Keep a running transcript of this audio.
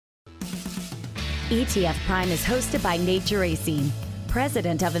ETF Prime is hosted by Nate Geraci,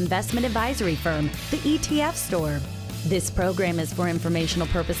 president of investment advisory firm, The ETF Store. This program is for informational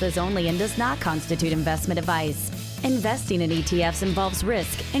purposes only and does not constitute investment advice. Investing in ETFs involves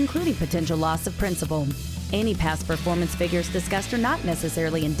risk, including potential loss of principal. Any past performance figures discussed are not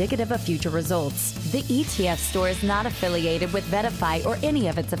necessarily indicative of future results. The ETF Store is not affiliated with VettaFi or any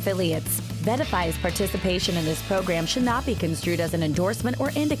of its affiliates. VettaFi's participation in this program should not be construed as an endorsement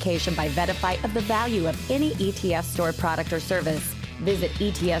or indication by VettaFi of the value of any ETF Store product or service. Visit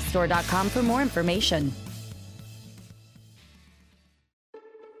etfstore.com for more information.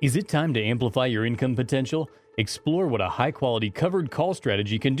 Is it time to amplify your income potential? Explore what a high-quality covered call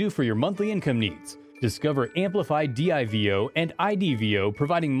strategy can do for your monthly income needs. Discover Amplify DIVO and IDVO,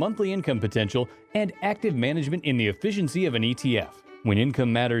 providing monthly income potential and active management in the efficiency of an ETF. When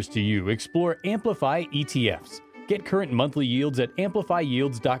income matters to you, explore Amplify ETFs. Get current monthly yields at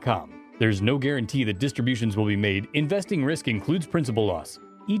amplifyyields.com. There's no guarantee that distributions will be made. Investing risk includes principal loss.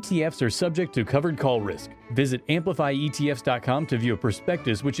 ETFs are subject to covered call risk. Visit amplifyetfs.com to view a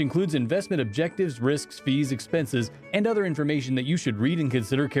prospectus which includes investment objectives, risks, fees, expenses, and other information that you should read and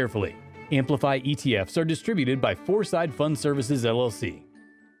consider carefully. Amplify ETFs are distributed by Foreside Fund Services, LLC.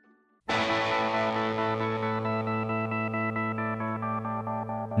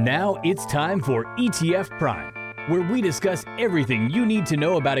 Now it's time for ETF Prime, where we discuss everything you need to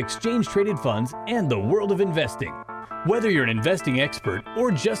know about exchange-traded funds and the world of investing. Whether you're an investing expert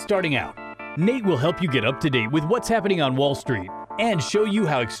or just starting out, Nate will help you get up to date with what's happening on Wall Street and show you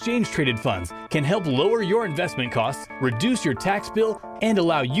how exchange-traded funds can help lower your investment costs, reduce your tax bill, and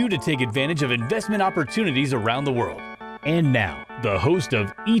allow you to take advantage of investment opportunities around the world. And now, the host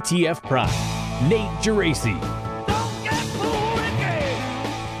of ETF Prime, Nate Geraci.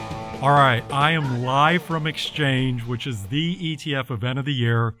 All right, I am live from Exchange, which is the ETF event of the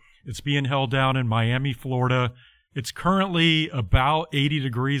year. It's being held down in Miami, Florida. It's currently about 80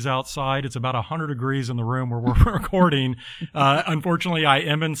 degrees outside. It's about 100 degrees in the room where we're recording. Unfortunately, I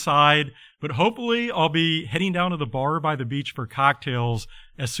am inside, but hopefully I'll be heading down to the bar by the beach for cocktails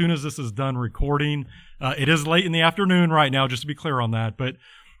as soon as this is done recording. It is late in the afternoon right now, just to be clear on that. But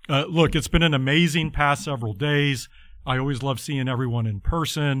look, it's been an amazing past several days. I always love seeing everyone in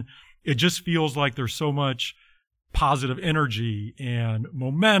person. It just feels like there's so much positive energy and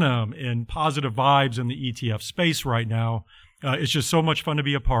momentum and positive vibes in the ETF space right now. It's just so much fun to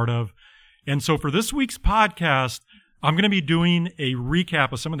be a part of. And so for this week's podcast, I'm going to be doing a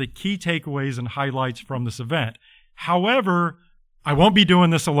recap of some of the key takeaways and highlights from this event. However, I won't be doing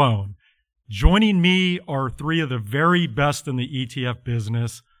this alone. Joining me are three of the very best in the ETF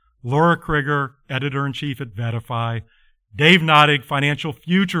business: Laura Krieger, editor-in-chief at VettaFi; Dave Nottig, financial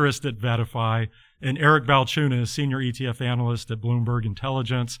futurist at VettaFi; and Eric Balchunas, senior ETF analyst at Bloomberg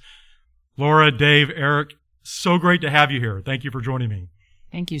Intelligence. Laura, Dave, Eric, so great to have you here. Thank you for joining me.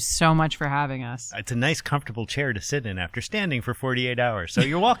 Thank you so much for having us. It's a nice, comfortable chair to sit in after standing for 48 hours, so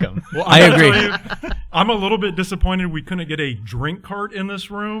you're welcome. Well, I agree. I'm a little bit disappointed we couldn't get a drink cart in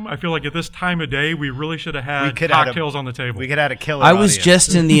this room. I feel like at this time of day, we really should have had cocktails on the table. We could have had a killer I was audience.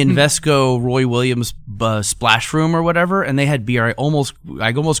 just in the Invesco Roy Williams splash room or whatever, and they had beer. I almost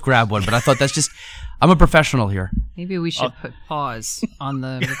grabbed one, but I thought that's just, I'm a professional here. Maybe we should put pause on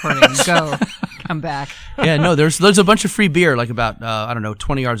the recording and go, come back. Yeah, no, there's a bunch of free beer, like about,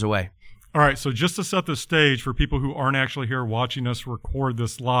 20 yards away. All right, so just to set the stage for people who aren't actually here watching us record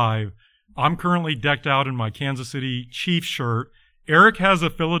this live, I'm currently decked out in my Kansas City Chiefs shirt. Eric has a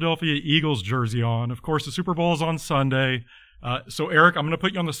Philadelphia Eagles jersey on. Of course, the Super Bowl is on Sunday. So, Eric, I'm going to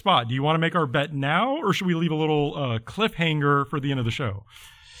put you on the spot. Do you want to make our bet now, or should we leave a little cliffhanger for the end of the show?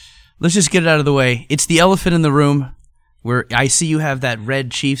 Let's just get it out of the way. It's the elephant in the room where I see you have that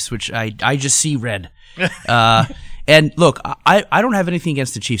red Chiefs, which I just see red. And look, I don't have anything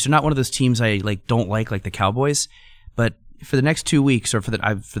against the Chiefs. They're not one of those teams I don't like the Cowboys. But for the next 2 weeks, or for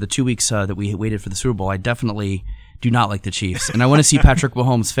the 2 weeks that we waited for the Super Bowl, I definitely do not like the Chiefs. And I want to see Patrick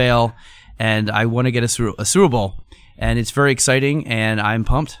Mahomes fail, and I want to get a Super Bowl. And it's very exciting, and I'm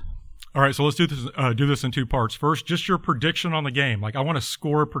pumped. All right, so let's do this in two parts. First, just your prediction on the game. I want to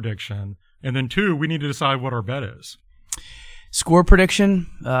score a prediction. And then two, we need to decide what our bet is. Score prediction,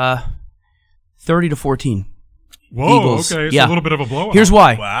 30-14. Whoa, Eagles. okay. It's Yeah. a little bit of a blowout. Here's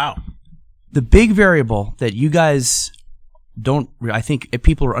why. Wow. The big variable that you guys I think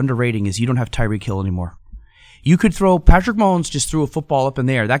people are underrating is you don't have Tyreek Hill anymore. You could throw, Patrick Mahomes just threw a football up in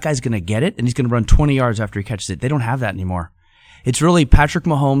the air. That guy's going to get it, and he's going to run 20 yards after he catches it. They don't have that anymore. It's really Patrick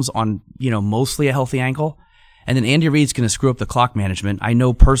Mahomes on, mostly a healthy ankle, and then Andy Reid's going to screw up the clock management. I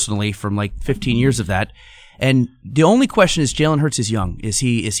know personally from 15 years of that. And the only question is, Jalen Hurts is young. Is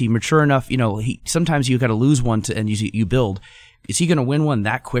he mature enough? Sometimes you got to lose one and you build. Is he going to win one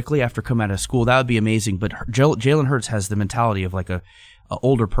that quickly after coming out of school? That would be amazing. But Jalen Hurts has the mentality of like a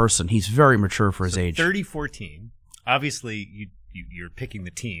older person. He's very mature for his age. 30-14. Obviously, you're picking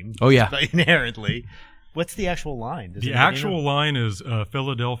the team. Oh, yeah. Inherently. What's the actual line? The actual line is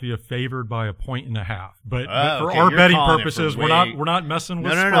Philadelphia favored by 1.5. But for okay, our you're betting calling it purposes, for we're not messing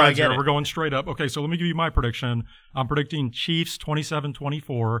with No, I spreads get here. it. We're going straight up. Okay, so let me give you my prediction. I'm predicting Chiefs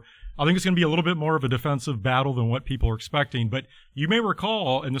 27-24. I think it's going to be a little bit more of a defensive battle than what people are expecting. But you may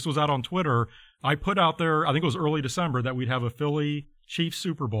recall, and this was out on Twitter, I put out there, I think it was early December, that we'd have a Philly Chiefs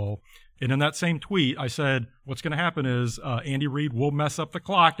Super Bowl. And in that same tweet, I said, what's going to happen is Andy Reid will mess up the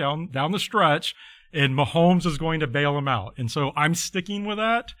clock down the stretch, and Mahomes is going to bail him out. And so I'm sticking with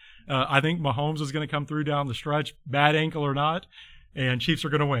that. I think Mahomes is going to come through down the stretch, bad ankle or not, and Chiefs are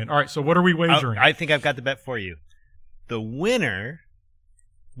going to win. All right, so what are we wagering? I think I've got the bet for you. The winner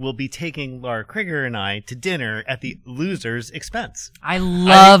will be taking Laura Krieger and I to dinner at the loser's expense. I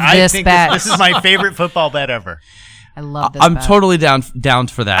love this bet. This is my favorite football bet ever. I love this I'm bet. totally down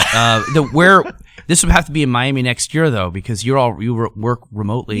for that. This would have to be in Miami next year though, because you work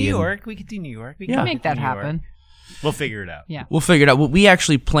remotely. New York, we could do New York. We We can can make that happen. We'll figure it out. Yeah. We'll figure it out. We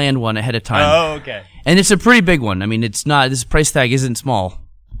actually planned one ahead of time. Oh, okay. And it's a pretty big one. I mean, it's not. This price tag isn't small.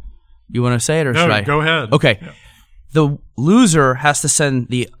 You want to say it or no, should I? go ahead. Okay. Yeah. The loser has to send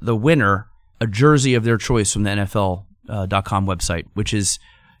the winner a jersey of their choice from the NFL.com website, which is,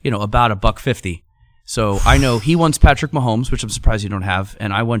 about $150. So I know he wants Patrick Mahomes, which I'm surprised you don't have,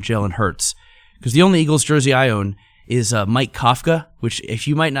 and I want Jalen Hurts. Because the only Eagles jersey I own is Mike Kafka, which if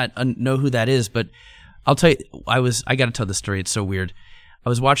you might not know who that is, but I'll tell you, I got to tell the story. It's so weird. I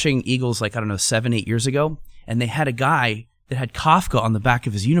was watching Eagles 7-8 years ago, and they had a guy that had Kafka on the back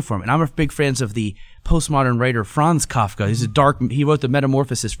of his uniform. And I'm a big fan of the postmodern writer Franz Kafka. He wrote the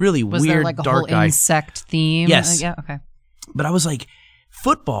Metamorphosis, really Was weird, there like a dark whole guy. insect theme? Yes. Yeah, okay. But I was like,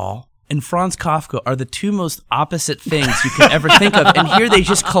 football and Franz Kafka are the two most opposite things you could ever think of. And here they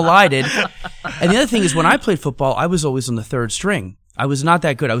just collided. And the other thing is, when I played football, I was always on the third string. I was not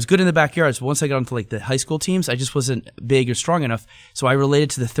that good. I was good in the backyards, but once I got onto the high school teams, I just wasn't big or strong enough. So I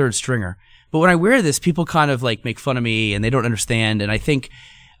related to the third stringer. But when I wear this, people kind of make fun of me and they don't understand. And I think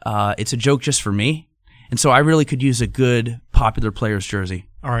it's a joke just for me. And so I really could use a good popular player's jersey.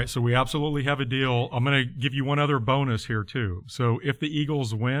 All right, so we absolutely have a deal. I'm going to give you one other bonus here, too. So if the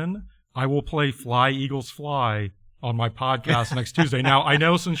Eagles win, I will play Fly, Eagles Fly on my podcast next Tuesday. Now, I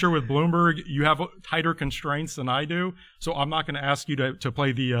know since you're with Bloomberg, you have tighter constraints than I do, so I'm not going to ask you to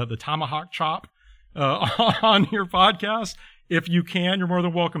play the Tomahawk Chop on your podcast. If you can, you're more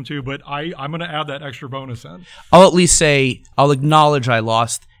than welcome to, but I'm going to add that extra bonus in. I'll at least say, I'll acknowledge I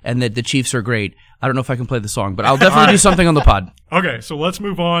lost and that the Chiefs are great. I don't know if I can play the song, but I'll definitely do something on the pod. Okay, so let's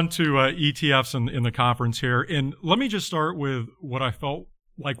move on to ETFs in the conference here. And let me just start with what I felt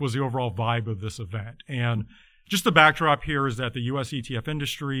like was the overall vibe of this event. And just the backdrop here is that the U.S. ETF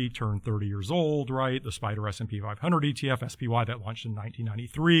industry turned 30 years old, right? The SPDR S&P 500 ETF, SPY, that launched in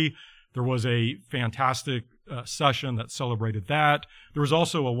 1993. There was a fantastic session that celebrated that. There was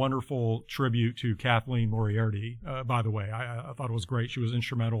also a wonderful tribute to Kathleen Moriarty, by the way. I thought it was great. She was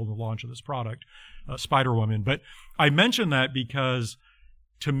instrumental in the launch of this product, Spider Woman. But I mention that because,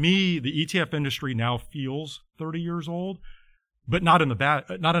 to me, the ETF industry now feels 30 years old, but not in a bad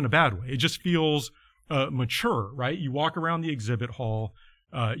way. It just feels mature, right? You walk around the exhibit hall.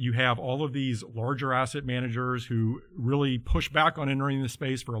 You have all of these larger asset managers who really push back on entering the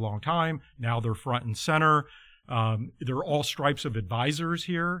space for a long time. Now they're front and center. There are all stripes of advisors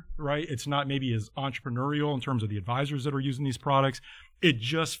here, right? It's not maybe as entrepreneurial in terms of the advisors that are using these products. It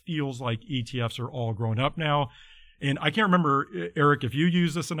just feels like ETFs are all grown up now. And I can't remember, Eric, if you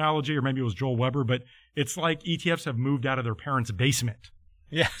use this analogy, or maybe it was Joel Weber, but it's like ETFs have moved out of their parents' basement.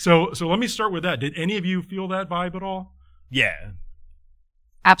 Yeah. So let me start with that. Did any of you feel that vibe at all? Yeah.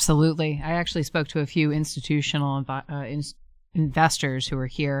 Absolutely. I actually spoke to a few institutional investors who are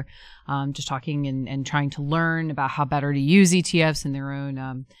here, just talking and trying to learn about how better to use ETFs in their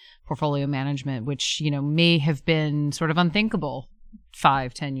own portfolio management, which, may have been sort of unthinkable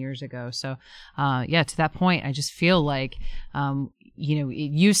 5-10 years ago. So, to that point, I just feel like,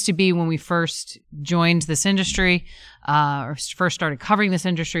 it used to be when we first joined this industry, or first started covering this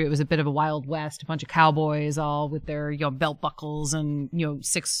industry, it was a bit of a Wild West, a bunch of cowboys all with their, belt buckles and,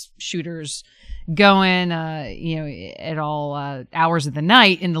 6 shooters going, at all hours of the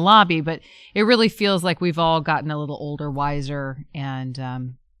night in the lobby. But it really feels like we've all gotten a little older, wiser, and,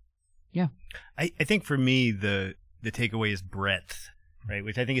 I think for me, the takeaway is breadth. right?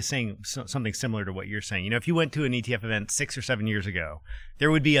 Which I think is saying something similar to what you're saying. If you went to an ETF event 6 or 7 years ago,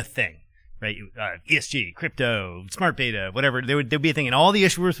 there would be a thing, right? ESG, crypto, smart beta, whatever. There'd be a thing, and all the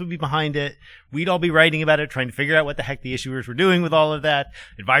issuers would be behind it. We'd all be writing about it, trying to figure out what the heck the issuers were doing with all of that.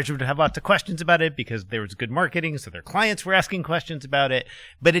 Advisors would have lots of questions about it because there was good marketing, so their clients were asking questions about it.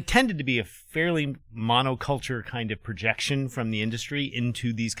 But it tended to be a fairly monoculture kind of projection from the industry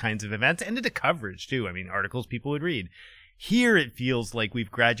into these kinds of events and into coverage too. I mean, articles people would read. Here it feels like we've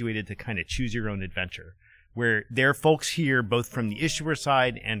graduated to kind of choose your own adventure, where there are folks here, both from the issuer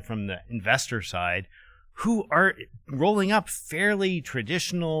side and from the investor side, who are rolling up fairly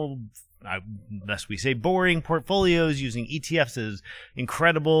traditional, lest we say boring, portfolios using ETFs as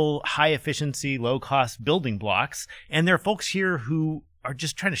incredible, high efficiency, low cost building blocks. And there are folks here who are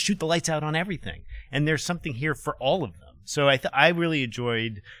just trying to shoot the lights out on everything. And there's something here for all of them. So I really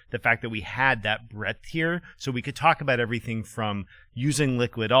enjoyed the fact that we had that breadth here, so we could talk about everything from using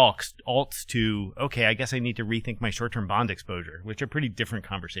liquid alts to, okay, I guess I need to rethink my short-term bond exposure, which are pretty different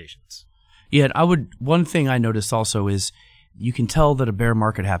conversations. Yeah, one thing I noticed also is you can tell that a bear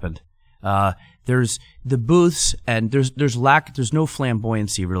market happened. There's the booths, and there's no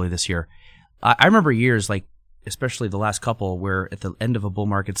flamboyancy really this year. I remember years, like especially the last couple, where at the end of a bull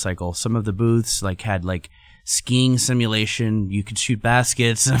market cycle, some of the booths had skiing simulation. You could shoot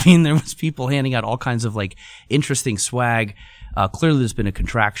baskets. I mean, there was people handing out all kinds of interesting swag. Clearly, there's been a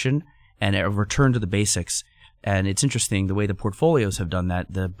contraction and a return to the basics. And it's interesting the way the portfolios have done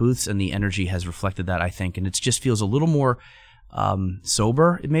that. The booths and the energy has reflected that, I think, and it just feels a little more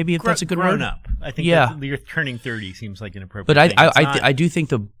sober, maybe, if that's a good word. Grown up. I think you're turning 30 seems like an appropriate thing. But I do think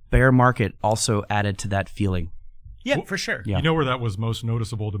the bear market also added to that feeling. Yeah, for sure. Yeah. Where that was most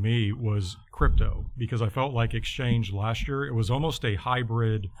noticeable to me was crypto, because I felt like Exchange last year, it was almost a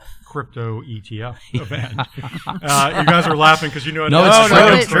hybrid crypto ETF event. You guys are laughing because it's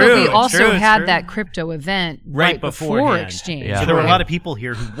true. It's true. We also had true. that crypto event right before Exchange. Yeah. So there were a lot of people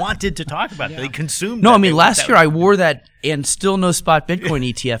here who wanted to talk about it. They consumed No, I mean, last year I wore that and still no spot Bitcoin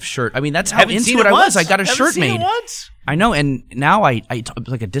ETF shirt. I mean, that's how into it I was. I got a shirt made. I know, and now it's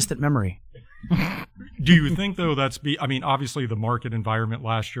like a distant memory. Do you think, though, obviously the market environment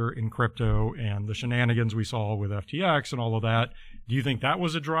last year in crypto and the shenanigans we saw with FTX and all of that, do you think that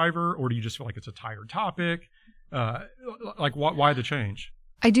was a driver, or do you just feel like it's a tired topic? Why the change?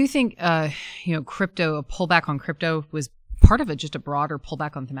 I do think, crypto, a pullback on crypto was part of it, just a broader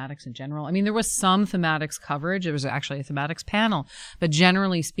pullback on thematics in general. I mean, there was some thematics coverage. There was actually a thematics panel. But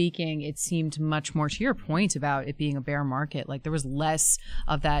generally speaking, it seemed much more to your point about it being a bear market. There was less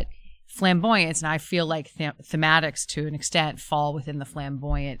of that flamboyance, and I feel like thematics to an extent fall within the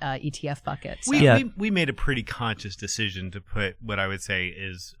flamboyant ETF bucket. So. We made a pretty conscious decision to put what I would say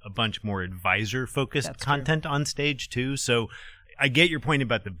is a bunch more advisor-focused content on stage too. So I get your point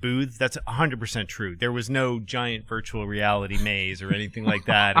about the booths. That's 100% true. There was no giant virtual reality maze or anything like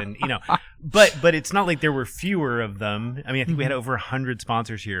that, and but it's not like there were fewer of them. I mean, I think we had over 100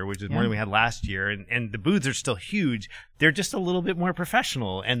 sponsors here, which is more than we had last year, and the booths are still huge. They're just a little bit more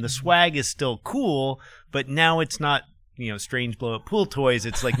professional, and the swag is still cool, but now it's not strange blow up pool toys.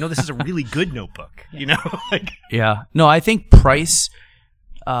 It's no, this is a really good notebook. Yeah. No, I think price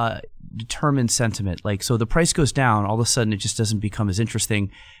determines sentiment. So the price goes down, all of a sudden it just doesn't become as interesting.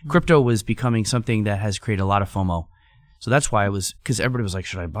 Crypto was becoming something that has created a lot of FOMO. So that's why because everybody was like,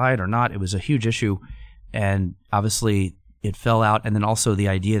 should I buy it or not? It was a huge issue. And obviously it fell out. And then also the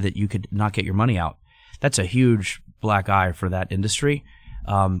idea that you could not get your money out. That's a huge black eye for that industry.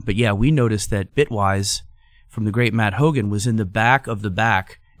 But yeah, we noticed that Bitwise from the great Matt Hogan was in the back of the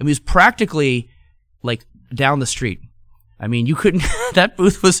back. I mean, it was practically down the street. I mean, you couldn't. That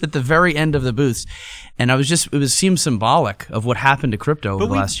booth was at the very end of the booths, and it seemed symbolic of what happened to crypto over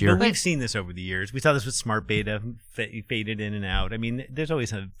the last year. But we've seen this over the years. We saw this with Smart Beta, faded in and out. I mean, there's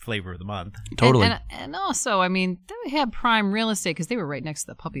always a flavor of the month. Totally. And also, I mean, they had prime real estate because they were right next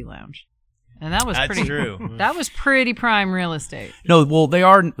to the puppy lounge, and that was pretty true. That was pretty prime real estate. No, well, they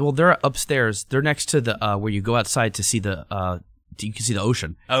are. Well, they're upstairs. They're next to the where you go outside to see the. You can see the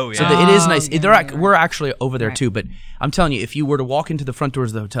ocean. Oh, yeah. So it is nice. We're actually over there too, but I'm telling you, if you were to walk into the front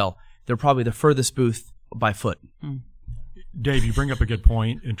doors of the hotel, they're probably the furthest booth by foot. Dave, you bring up a good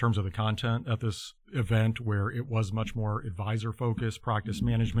point in terms of the content at this event, where it was much more advisor-focused, practice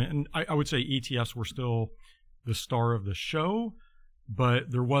management. And I would say ETFs were still the star of the show,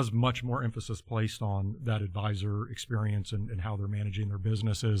 but there was much more emphasis placed on that advisor experience and how they're managing their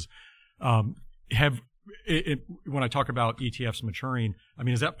businesses. When I talk about ETFs maturing, I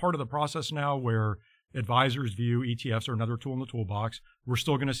mean, is that part of the process now where advisors view ETFs are another tool in the toolbox. We're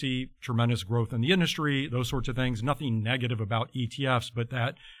still going to see tremendous growth in the industry, those sorts of things. Nothing negative about ETFs, but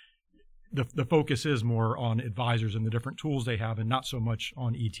that the focus is more on advisors and the different tools they have and not so much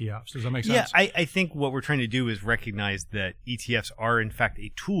on ETFs. Does that make sense? Yeah, I think what we're trying to do is recognize that ETFs are, in fact,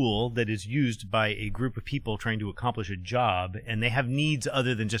 a tool that is used by a group of people trying to accomplish a job, and they have needs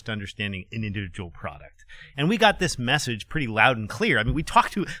other than just understanding an individual product. And we got this message pretty loud and clear. I mean, we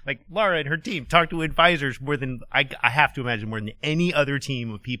talked to, like, Laura and her team talked to advisors more than, I have to imagine, more than any other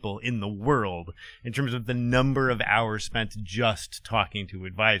team of people in the world in terms of the number of hours spent just talking to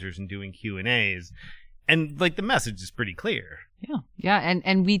advisors and doing Q&As. And, like, the message is pretty clear. Yeah.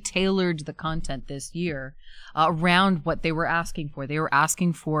 And we tailored the content this year around what they were asking for. They were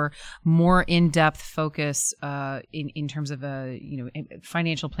asking for more in-depth focus in terms of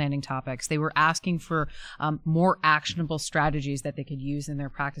financial planning topics. They were asking for more actionable strategies that they could use in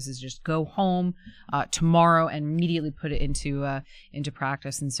their practices. Just go home tomorrow and immediately put it into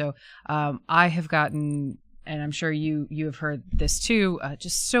practice. And so I have gotten, and I'm sure you have heard this too,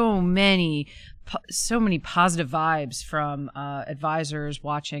 just so many positive vibes from advisors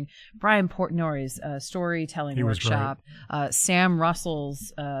watching Brian Portnoy's storytelling workshop, Sam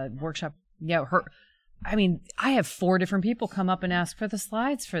Russell's workshop. Yeah, I have 4 different people come up and ask for the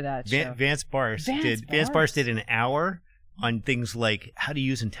slides for that show. Vance Bars did an hour on things like how to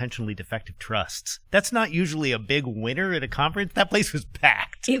use intentionally defective trusts. That's not usually a big winner at a conference. That place was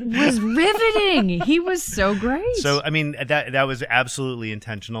packed. It was riveting. He was so great. So, I mean, that was absolutely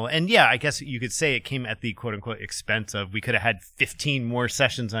intentional. And yeah, I guess you could say it came at the quote unquote expense of, we could have had 15 more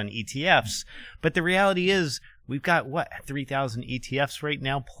sessions on ETFs. But the reality is we've got 3,000 ETFs right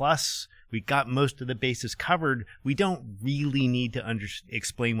now, plus we got most of the bases covered. We don't really need to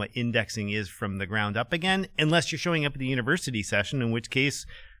explain what indexing is from the ground up again, unless you're showing up at the university session, in which case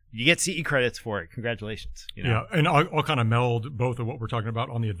you get CE credits for it. Congratulations. Yeah, and I'll kind of meld both of what we're talking about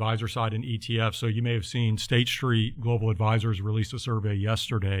on the advisor side and ETF. So you may have seen State Street Global Advisors released a survey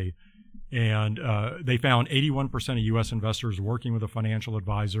yesterday, and they found 81% of U.S. investors working with a financial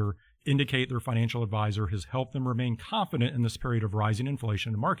advisor indicate their financial advisor has helped them remain confident in this period of rising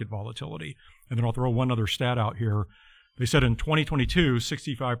inflation and market volatility. And then I'll throw one other stat out here. They said in 2022,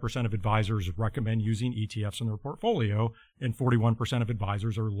 65% of advisors recommend using ETFs in their portfolio, and 41% of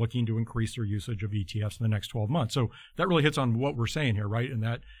advisors are looking to increase their usage of ETFs in the next 12 months. So that really hits on what we're saying here, right? And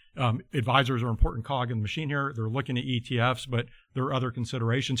that advisors are an important cog in the machine here. They're looking at ETFs, but there are other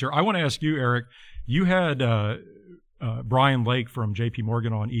considerations here. I want to ask you, Eric, you had Brian Lake from JP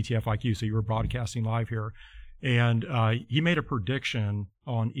Morgan on ETF IQ, so you were broadcasting live here. And he made a prediction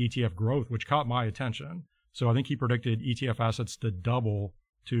on ETF growth, which caught my attention. So I think he predicted ETF assets to double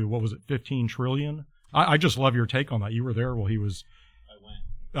to, 15 trillion? I just love your take on that. You were there while he was,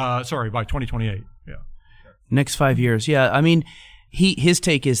 by 2028. Yeah. Next 5 years. Yeah. I mean, his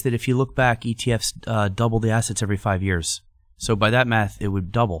take is that if you look back, ETFs double the assets every 5 years. So by that math, it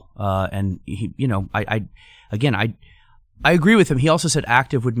would double. And I agree with him. He also said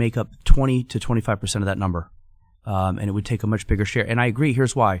active would make up 20 to 25% of that number. And it would take a much bigger share. And I agree.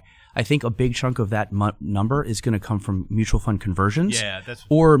 Here's why. I think a big chunk of that number is going to come from mutual fund conversions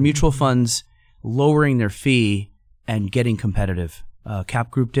or mutual funds lowering their fee and getting competitive.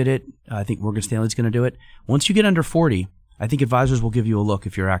 Cap Group did it. I think Morgan Stanley's going to do it. Once you get under 40, I think advisors will give you a look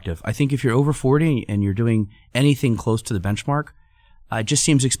if you're active. I think if you're over 40 and you're doing anything close to the benchmark, it just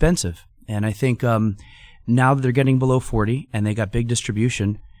seems expensive. And I think now that they're getting below 40 and they got big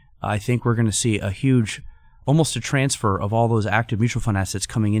distribution, I think we're going to see a huge, almost a transfer of all those active mutual fund assets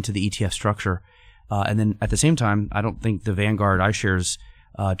coming into the ETF structure. And then at the same time, I don't think the Vanguard iShares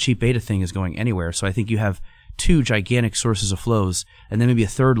cheap beta thing is going anywhere. So I think you have 2 gigantic sources of flows. And then maybe a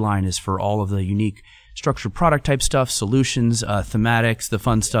third line is for all of the unique structured product type stuff, solutions, thematics, the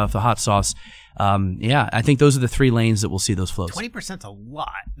fun stuff, the hot sauce. I think those are the 3 lanes that we'll see those flows. 20%'s a lot.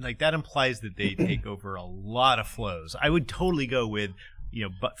 Like, that implies that they take over a lot of flows. I would totally go with,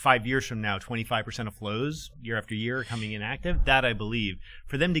 but 5 years from now, 25% of flows year after year are coming in active. That I believe.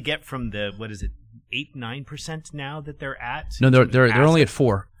 For them to get from the 8-9% now that they're at. No, they're only at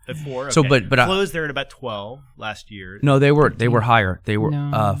 4. At 4. Okay. So, but flows, they're at about 12 last year. No, they were higher. They were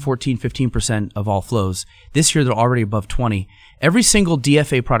 14-15% of all flows. This year they're already above 20. Every single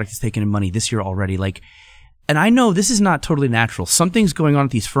DFA product is taking in money this year already. And I know this is not totally natural. Something's going on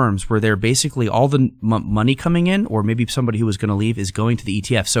at these firms where they're basically all the money coming in, or maybe somebody who was going to leave is going to the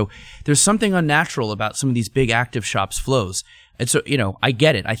ETF. So there's something unnatural about some of these big active shops flows. And so, I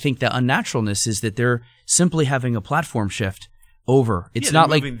get it. I think the unnaturalness is that they're simply having a platform shift over. It's not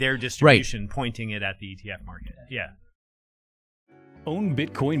like moving their distribution, pointing it at the ETF market. Yeah. Own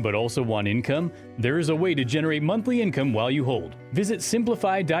Bitcoin but also want income? There is a way to generate monthly income while you hold. Visit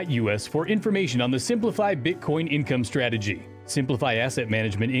simplify.us for information on the Simplify Bitcoin income strategy. Simplify Asset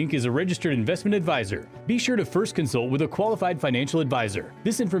Management, Inc. is a registered investment advisor. Be sure to first consult with a qualified financial advisor.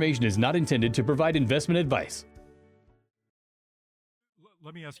 This information is not intended to provide investment advice.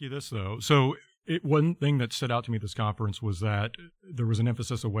 Let me ask you this, though. So one thing that stood out to me at this conference was that there was an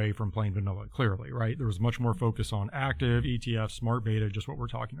emphasis away from plain vanilla, clearly, right? There was much more focus on active, ETF, smart beta, just what we're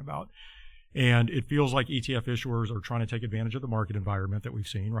talking about. And it feels like ETF issuers are trying to take advantage of the market environment that we've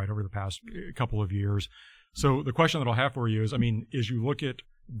seen, right, over the past couple of years. So the question that I'll have for you is, as you look at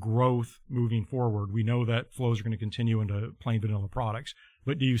growth moving forward, we know that flows are going to continue into plain vanilla products,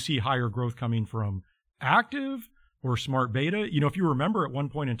 but do you see higher growth coming from active or smart beta? If you remember at one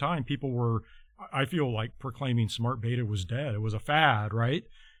point in time, people were, I feel like, proclaiming smart beta was dead. It was a fad, right?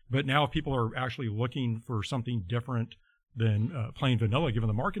 But now people are actually looking for something different than plain vanilla, given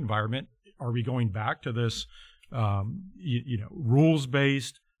the market environment. Are we going back to this,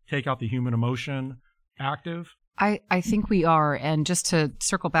 rules-based, take out the human emotion, active? I think we are. And just to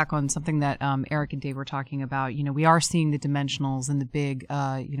circle back on something that Eric and Dave were talking about, we are seeing the dimensionals and the big,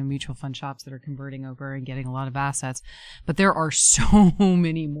 mutual fund shops that are converting over and getting a lot of assets. But there are so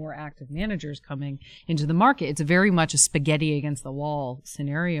many more active managers coming into the market. It's very much a spaghetti against the wall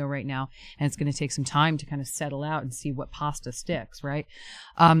scenario right now. And it's going to take some time to kind of settle out and see what pasta sticks, right?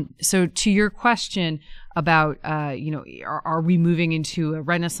 So to your question about, are we moving into a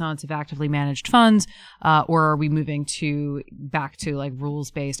renaissance of actively managed funds, or are we moving back to like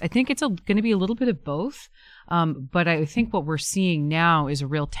rules based? I think it's going to be a little bit of both. But I think what we're seeing now is a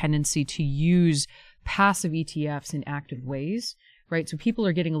real tendency to use passive ETFs in active ways. Right. So people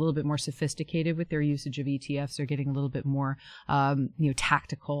are getting a little bit more sophisticated with their usage of ETFs. They're getting a little bit more,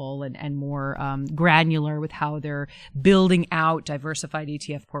 tactical and more granular with how they're building out diversified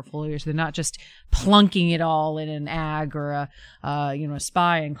ETF portfolios. They're not just plunking it all in an ag or a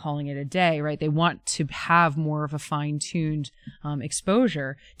SPY and calling it a day. Right. They want to have more of a fine-tuned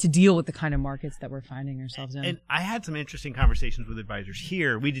exposure to deal with the kind of markets that we're finding ourselves in. And I had some interesting conversations with advisors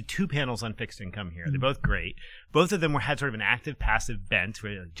here. We did 2 panels on fixed income here. They're both great. Both of them had sort of an active passive bent,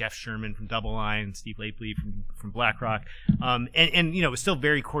 right? Like Jeff Sherman from Double Line, Steve Lapley from BlackRock, and it was still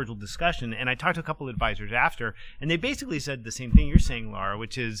very cordial discussion. And I talked to a couple of advisors after, and they basically said the same thing you're saying, Laura,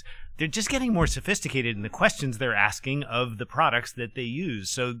 which is they're just getting more sophisticated in the questions they're asking of the products that they use.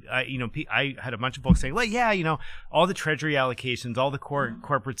 So I had a bunch of folks saying, well, yeah, all the treasury allocations, all the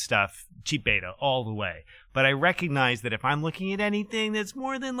corporate stuff, cheap beta all the way. But I recognize that if I'm looking at anything that's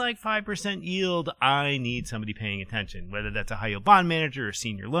more than like 5% yield, I need somebody paying attention, whether that's a high yield bond manager or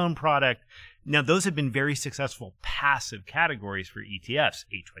senior loan product. Now, those have been very successful passive categories for ETFs,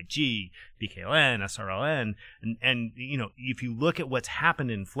 HYG, BKLN, SRLN. And if you look at what's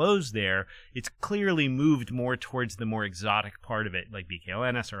happened in flows there, it's clearly moved more towards the more exotic part of it, like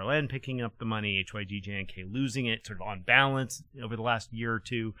BKLN, SRLN picking up the money, HYG, JNK losing it sort of on balance over the last year or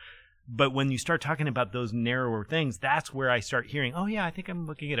two. But when you start talking about those narrower things, that's where I start hearing, oh, yeah, I think I'm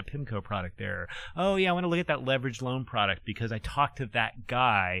looking at a PIMCO product there. Oh, yeah, I want to look at that leveraged loan product because I talked to that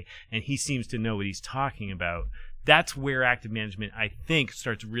guy and he seems to know what he's talking about. That's where active management, I think,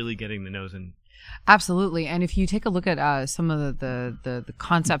 starts really getting the nose in. Absolutely. And if you take a look at some of the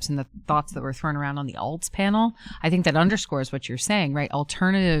concepts and the thoughts that were thrown around on the alts panel, I think that underscores what you're saying, right?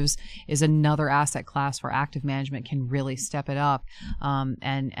 Alternatives is another asset class where active management can really step it up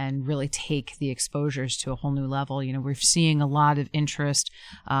and really take the exposures to a whole new level. We're seeing a lot of interest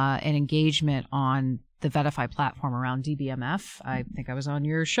and engagement on the VettaFi platform around DBMF. I think I was on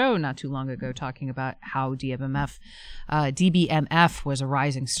your show not too long ago talking about how DBMF was a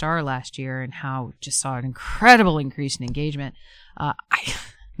rising star last year and how just saw an incredible increase in engagement.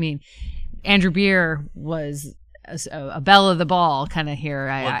 Andrew Beer was a belle of the ball kind of here.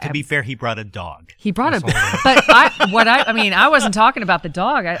 To be fair, he brought a dog. He brought I wasn't talking about the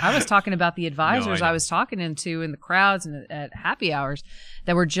dog. I was talking about the advisors I was talking to in the crowds and at happy hours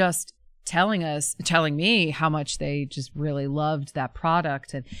that were just telling me how much they just really loved that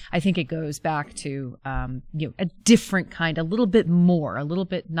product. And I think it goes back to, a different kind, a little bit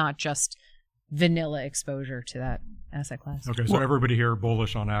not just vanilla exposure to that asset class. Okay. So everybody here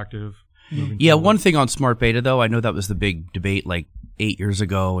bullish on active. Yeah. One thing on smart beta though, I know that was the big debate like 8 years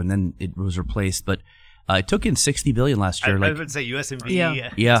ago and then it was replaced, but it took in $60 billion last year. I would say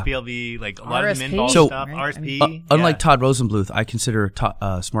USMV, SPLV, like a lot of them involved stuff, right? RSP. Unlike Todd Rosenbluth, I consider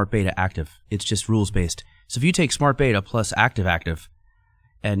smart beta active. It's just rules based. So if you take smart beta plus active,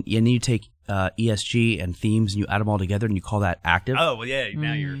 and then you take ESG and themes and you add them all together and you call that active. Oh well, yeah.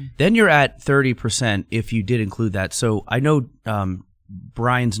 Now then you're at 30% if you did include that. So I know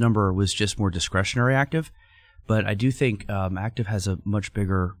Brian's number was just more discretionary active, but I do think active has a much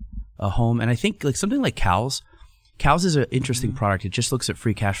bigger home. And I think like something like CALS is an interesting product. It just looks at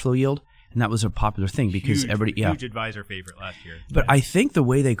free cash flow yield. And that was a popular thing because huge advisor favorite last year. But I think the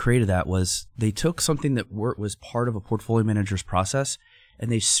way they created that was they took something that was part of a portfolio manager's process and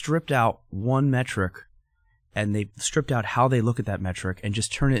they stripped out one metric and they stripped out how they look at that metric and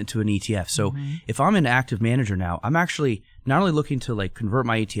just turn it into an ETF. So if I'm an active manager now, I'm actually not only looking to like convert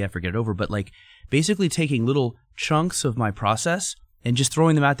my ETF or get it over, but like basically taking little chunks of my process and just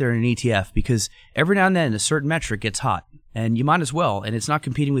throwing them out there in an ETF because every now and then a certain metric gets hot. And you might as well, and it's not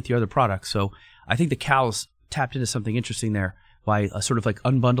competing with your other products. So I think the CALS tapped into something interesting there by sort of like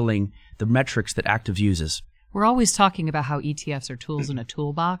unbundling the metrics that active uses. We're always talking about how ETFs are tools in a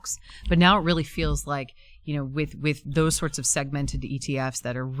toolbox, but now it really feels like, you know, with those sorts of segmented ETFs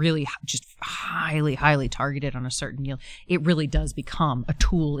that are really just highly targeted on a certain yield, it really does become a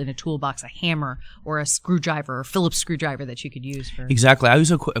tool in a toolbox, a hammer or a screwdriver or Phillips screwdriver that you could use for. Exactly. I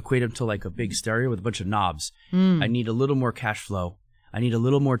always equate them to like a big stereo with a bunch of knobs. I need a little more cash flow. I need a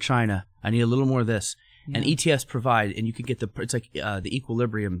little more China. I need a little more of this. Yeah. And ETFs provide, and you can get it's like the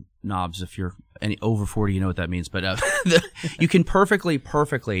equilibrium knobs. If you're over 40, you know what that means. But you can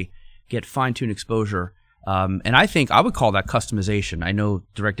perfectly get fine-tuned exposure. And I think I would call that customization. I know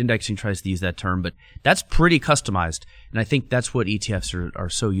direct indexing tries to use that term, but that's pretty customized. And I think that's what ETFs are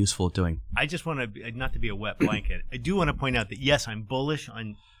so useful at doing. I just want to, not to be a wet blanket, I do want to point out that, yes, I'm bullish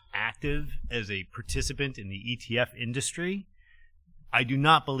on active as a participant in the ETF industry. I do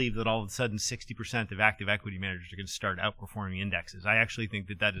not believe that all of a sudden 60% of active equity managers are going to start outperforming indexes. I actually think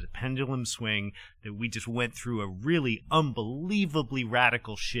that is a pendulum swing, that we just went through a really unbelievably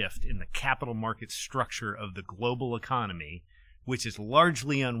radical shift in the capital market structure of the global economy, which is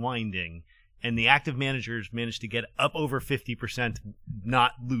largely unwinding, and the active managers managed to get up over 50%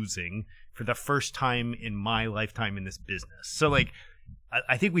 not losing for the first time in my lifetime in this business. So like,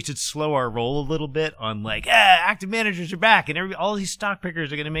 I think we should slow our roll a little bit on like, active managers are back, and all these stock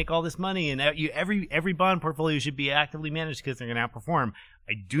pickers are going to make all this money, and every bond portfolio should be actively managed because they're going to outperform.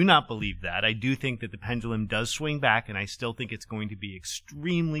 I do not believe that. I do think that the pendulum does swing back, and I still think it's going to be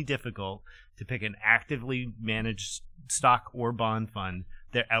extremely difficult to pick an actively managed stock or bond fund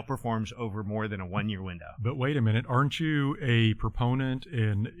that outperforms over more than a 1-year window. But wait a minute, aren't you a proponent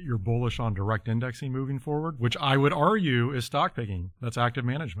and you're bullish on direct indexing moving forward, which I would argue is stock picking. That's active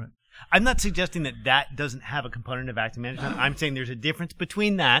management. I'm not suggesting that doesn't have a component of active management. I'm saying there's a difference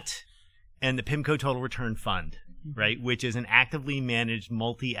between that and the PIMCO Total Return Fund, right, which is an actively managed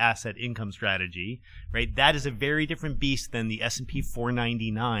multi-asset income strategy, right? That is a very different beast than the S&P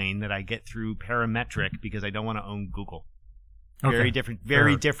 499 that I get through Parametric because I don't want to own Google. Okay.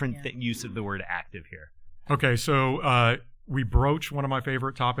 Very different use of the word active here. Okay, so we broached one of my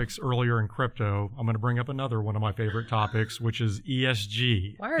favorite topics earlier in crypto. I'm going to bring up another one of my favorite topics, which is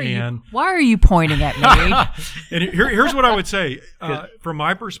ESG. Why are you pointing at me? And here's what I would say. From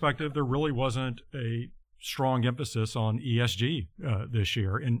my perspective, there really wasn't a strong emphasis on ESG this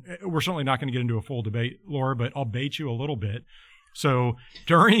year. And we're certainly not going to get into a full debate, Laura, but I'll bait you a little bit. So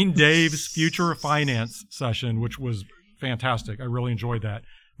during Dave's Future of Finance session, which was fantastic, I really enjoyed that,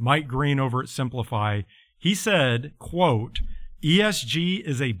 Mike Green over at Simplify, he said, quote, ESG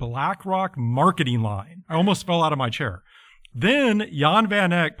is a BlackRock marketing line. I almost fell out of my chair. Then Jan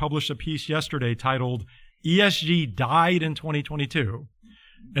Van Eck published a piece yesterday titled ESG Died in 2022.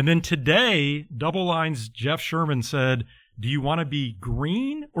 And then today, Double Line's Jeff Sherman said, do you want to be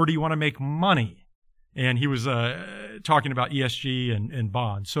green or do you want to make money? And he was talking about ESG and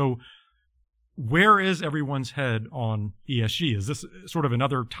bonds. So where is everyone's head on ESG? Is this sort of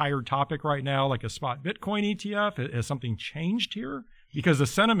another tired topic right now, like a spot Bitcoin ETF? Has something changed here? Because the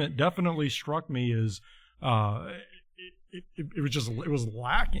sentiment definitely struck me as it was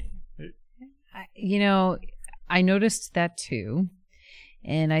lacking. I noticed that too.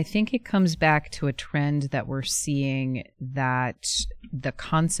 And I think it comes back to a trend that we're seeing, that the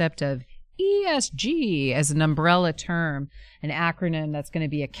concept of ESG as an umbrella term, an acronym that's going to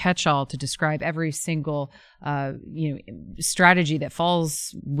be a catch-all to describe every single strategy that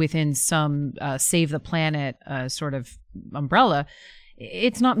falls within some save the planet sort of umbrella,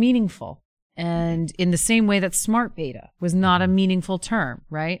 it's not meaningful. And in the same way that smart beta was not a meaningful term,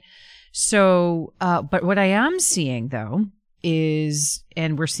 right? So, but what I am seeing though is,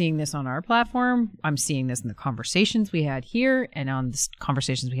 and we're seeing this on our platform, I'm seeing this in the conversations we had here and on the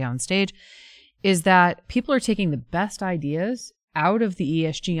conversations we had on stage, is that people are taking the best ideas out of the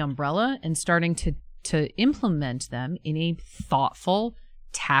ESG umbrella and starting to implement them in a thoughtful,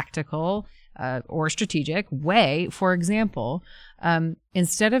 tactical, or strategic way. For example,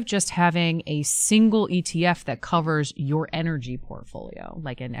 instead of just having a single ETF that covers your energy portfolio,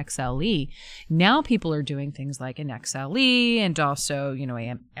 like an XLE, now people are doing things like an XLE and also,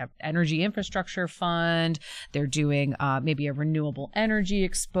 a energy infrastructure fund. They're doing maybe a renewable energy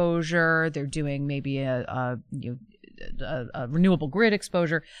exposure. They're doing maybe a renewable grid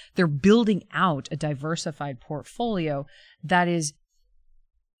exposure. They're building out a diversified portfolio that is,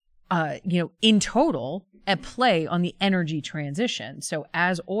 in total, at play on the energy transition. So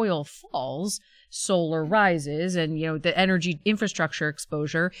as oil falls, solar rises, and the energy infrastructure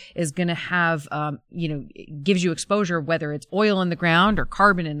exposure is going to have gives you exposure whether it's oil in the ground or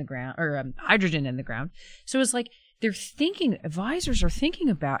carbon in the ground or hydrogen in the ground. So it's like advisors are thinking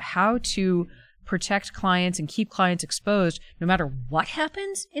about how to protect clients and keep clients exposed no matter what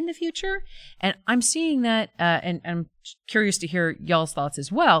happens in the future. And I'm seeing that, and I'm curious to hear y'all's thoughts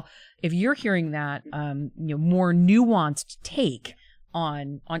as well. If you're hearing that, more nuanced take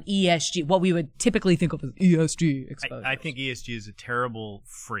on ESG, what we would typically think of as ESG exposure. I think ESG is a terrible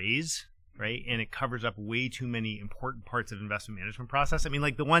phrase, right? And it covers up way too many important parts of investment management process. I mean,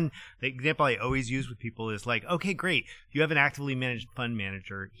 like the example I always use with people is like, okay, great. You have an actively managed fund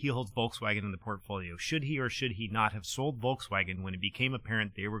manager. He holds Volkswagen in the portfolio. Should he or should he not have sold Volkswagen when it became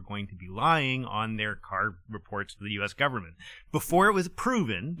apparent they were going to be lying on their car reports to the U.S. government? Before it was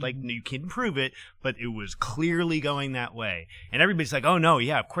proven, like you can prove it, but it was clearly going that way. And everybody's like, oh no,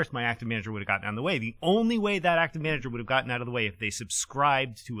 yeah, of course my active manager would have gotten out of the way. The only way that active manager would have gotten out of the way if they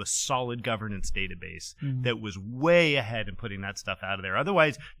subscribed to a solid governance database that was way ahead in putting that stuff out of there.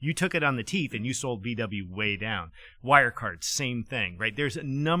 Otherwise, you took it on the teeth and you sold VW way down. Wirecard, same thing, right? There's a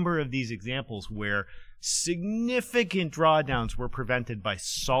number of these examples where significant drawdowns were prevented by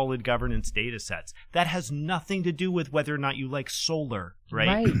solid governance data sets. That has nothing to do with whether or not you like solar,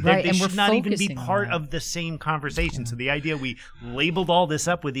 right? Right. They And should we're not even be focusing on part that. of the same conversation. So the idea we labeled all this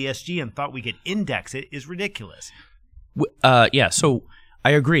up with ESG and thought we could index it is ridiculous. So I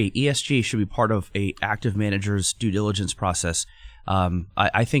agree. ESG should be part of a active manager's due diligence process.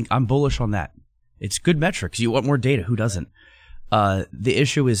 I think I'm bullish on that. It's good metrics. You want more data. Who doesn't? The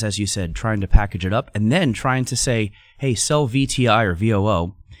issue is, as you said, trying to package it up and then trying to say, hey, sell VTI or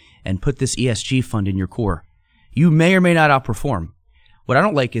VOO and put this ESG fund in your core. You may or may not outperform. What I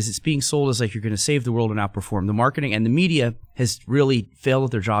don't like is it's being sold as like you're going to save the world and outperform. The marketing and the media has really failed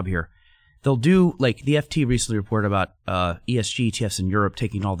at their job here. They'll do, like the FT recently reported about ESG ETFs in Europe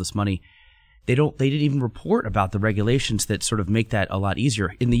taking all this money. They didn't even report about the regulations that sort of make that a lot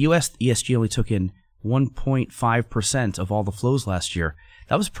easier. In the US, ESG only took in 1.5% of all the flows last year.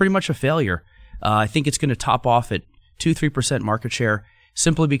 That was pretty much a failure. I think it's going to top off at 2-3% market share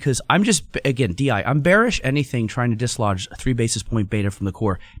simply because I'm I'm bearish anything trying to dislodge a 3 basis point beta from the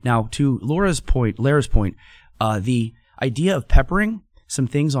core. Now, to Lara's point, the idea of peppering some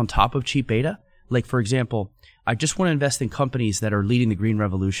things on top of cheap beta, like for example, I just want to invest in companies that are leading the green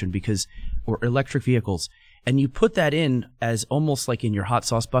revolution or electric vehicles. And you put that in as almost like in your hot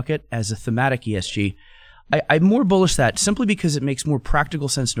sauce bucket as a thematic ESG. I'm more bullish that simply because it makes more practical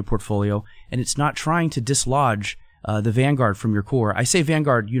sense in a portfolio and it's not trying to dislodge the Vanguard from your core. I say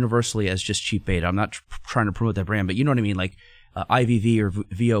Vanguard universally as just cheap beta. I'm not trying to promote that brand, but you know what I mean? Like IVV or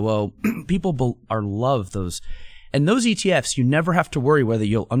VOO. People love those. And those ETFs, you never have to worry whether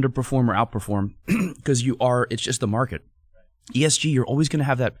you'll underperform or outperform because it's just the market. ESG, you're always going to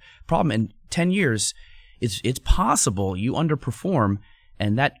have that problem. In 10 years, it's possible you underperform,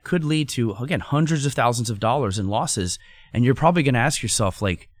 and that could lead to, again, hundreds of thousands of dollars in losses. And you're probably going to ask yourself,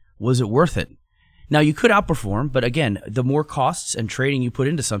 like, was it worth it? Now, you could outperform, but again, the more costs and trading you put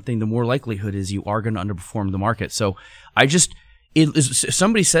into something, the more likelihood is you are going to underperform the market. So if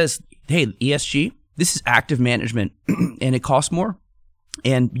somebody says, hey, ESG, this is active management and it costs more,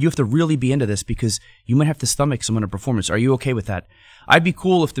 and you have to really be into this because you might have to stomach some underperformance. Are you okay with that? I'd be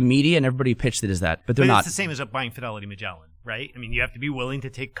cool if the media and everybody pitched it as that, but they're not. It's the same as buying Fidelity Magellan, right? I mean, you have to be willing to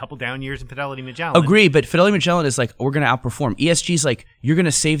take a couple down years in Fidelity Magellan. Agree, but Fidelity Magellan is like, we're going to outperform. ESG is like, you're going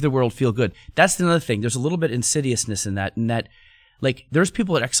to save the world, feel good. That's another thing. There's a little bit insidiousness in that, like, there's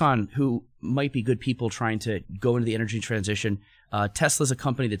people at Exxon who might be good people trying to go into the energy transition. Tesla's a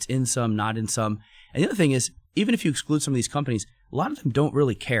company that's in some, not in some. And the other thing is, even if you exclude some of these companies, a lot of them don't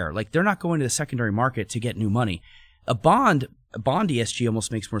really care. Like, they're not going to the secondary market to get new money. A bond ESG almost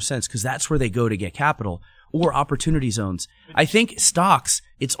makes more sense because that's where they go to get capital or opportunity zones. I think stocks,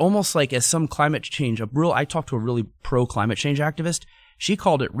 it's almost like as some climate change, I talked to a really pro climate change activist. She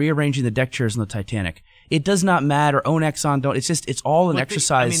called it rearranging the deck chairs in the Titanic. It does not matter. Own Exxon, don't. It's all an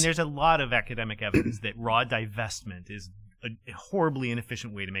exercise. There's a lot of academic evidence that raw divestment is a horribly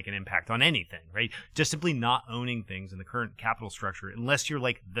inefficient way to make an impact on anything, right? Just simply not owning things in the current capital structure, unless you're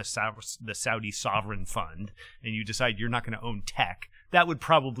like the Saudi sovereign fund and you decide you're not going to own tech, that would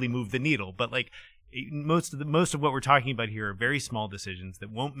probably move the needle. But like most of what we're talking about here are very small decisions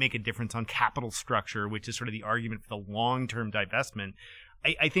that won't make a difference on capital structure, which is sort of the argument for the long-term divestment.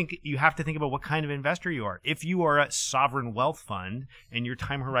 I think you have to think about what kind of investor you are. If you are a sovereign wealth fund and your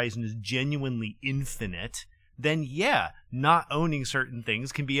time horizon is genuinely infinite, then yeah, not owning certain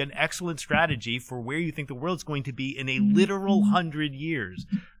things can be an excellent strategy for where you think the world's going to be in a literal 100 years.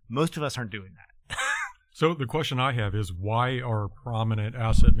 Most of us aren't doing that. So the question I have is, why are prominent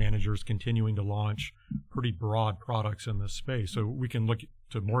asset managers continuing to launch pretty broad products in this space? So we can look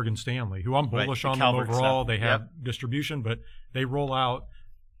to Morgan Stanley, who I'm bullish on them overall. They have distribution, but they roll out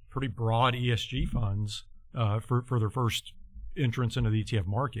pretty broad ESG funds for their first entrance into the ETF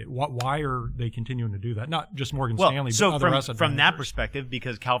market. Why are they continuing to do that? Not just Morgan Stanley, but other asset managers. From that perspective,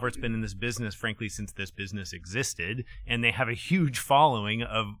 because Calvert's been in this business, frankly, since this business existed, and they have a huge following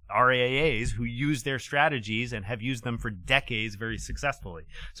of RIAs who use their strategies and have used them for decades very successfully.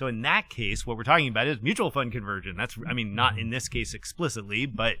 So in that case, what we're talking about is mutual fund conversion. That's, I mean, not in this case explicitly,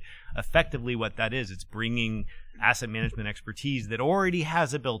 but effectively what that is, it's bringing asset management expertise that already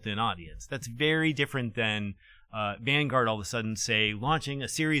has a built-in audience. That's very different than Vanguard all of a sudden, say, launching a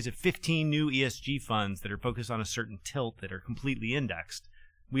series of 15 new ESG funds that are focused on a certain tilt that are completely indexed.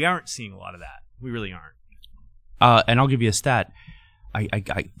 We aren't seeing a lot of that. We really aren't. And I'll give you a stat. I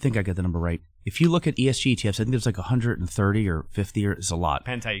think I got the number right. If you look at ESG ETFs, I think there's like 130 or 50, or it's a lot.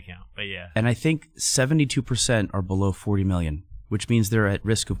 Depends how you count, but yeah. And I think 72% are below 40 million, which means they're at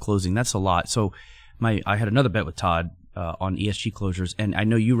risk of closing. That's a lot. So I had another bet with Todd on ESG closures, and I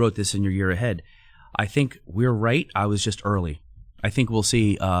know you wrote this in your year ahead. I think we're right. I was just early. I think we'll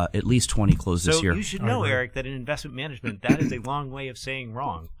see at least 20 close this year. So you should know, Eric, that in investment management, that is a long way of saying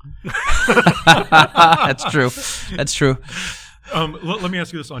wrong. That's true. That's true. Let me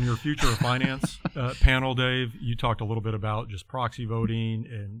ask you this. On your Future of Finance panel, Dave, you talked a little bit about just proxy voting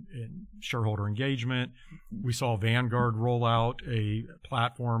and shareholder engagement. We saw Vanguard roll out a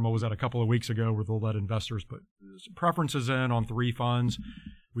platform, what was that, a couple of weeks ago, where they'll let investors put preferences in on 3 funds.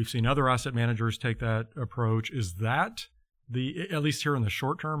 We've seen other asset managers take that approach. Is that at least here in the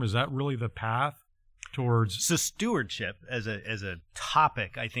short term, is that really the path towards? So stewardship as a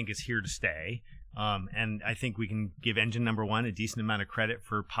topic, I think, is here to stay. And I think we can give Engine Number One a decent amount of credit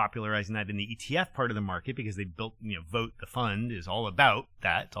for popularizing that in the ETF part of the market, because they built, Vote the Fund is all about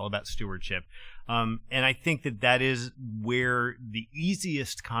that. It's all about stewardship. And I think that is where the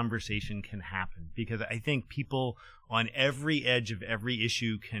easiest conversation can happen, because I think people on every edge of every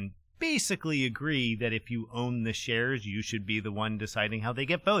issue can basically agree that if you own the shares, you should be the one deciding how they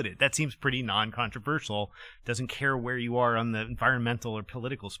get voted. That seems pretty non-controversial. Doesn't care where you are on the environmental or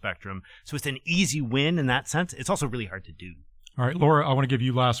political spectrum. So it's an easy win in that sense. It's also really hard to do. All right, Laura, I want to give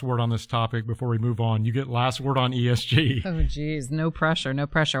you last word on this topic before we move on. You get last word on ESG. Oh, geez. No pressure.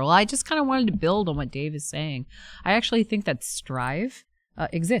 Well, I just kind of wanted to build on what Dave is saying. I actually think that Strive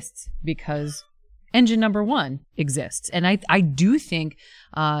exists because Engine Number One exists. And I do think,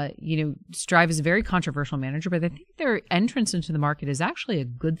 Strive is a very controversial manager, but I think their entrance into the market is actually a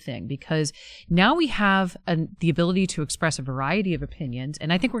good thing, because now we have the ability to express a variety of opinions.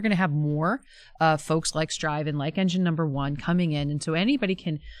 And I think we're going to have more folks like Strive and like Engine Number One coming in. And so anybody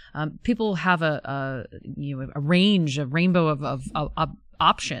can, people have a rainbow of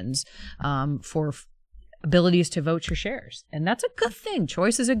options for abilities to vote your shares. And that's a good thing.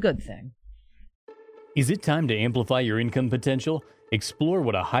 Choice is a good thing. Is it time to amplify your income potential? Explore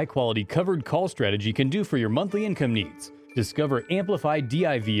what a high-quality covered call strategy can do for your monthly income needs. Discover Amplify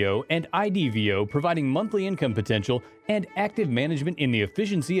DIVO and IDVO, providing monthly income potential and active management in the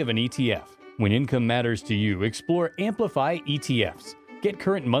efficiency of an ETF. When income matters to you, explore Amplify ETFs. Get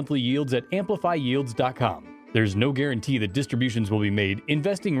current monthly yields at amplifyyields.com. There's no guarantee that distributions will be made.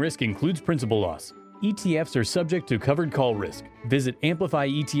 Investing risk includes principal loss. ETFs are subject to covered call risk. Visit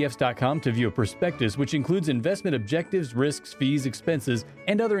amplifyetfs.com to view a prospectus, which includes investment objectives, risks, fees, expenses,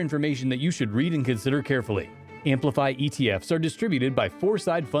 and other information that you should read and consider carefully. Amplify ETFs are distributed by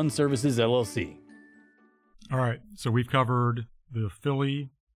Foreside Fund Services, LLC. All right, so we've covered the Philly,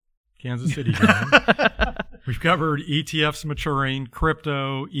 Kansas City game. We've covered ETFs maturing,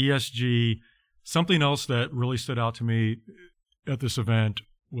 crypto, ESG. Something else that really stood out to me at this event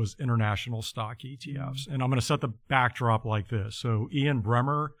was international stock ETFs. And I'm going to set the backdrop like this. So Ian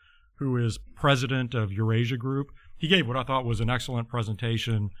Bremer, who is president of Eurasia Group, he gave what I thought was an excellent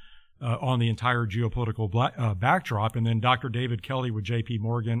presentation on the entire geopolitical backdrop. And then Dr. David Kelly with JP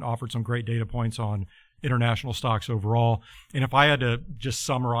Morgan offered some great data points on international stocks overall. And if I had to just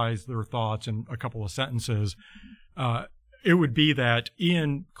summarize their thoughts in a couple of sentences, it would be that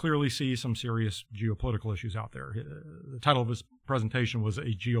Ian clearly sees some serious geopolitical issues out there. The title of his presentation was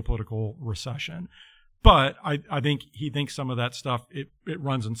A Geopolitical Recession. But I think he thinks some of that stuff, it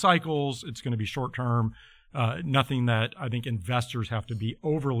runs in cycles. It's going to be short term, nothing that I think investors have to be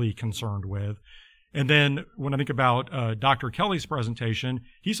overly concerned with. And then when I think about Dr. Kelly's presentation,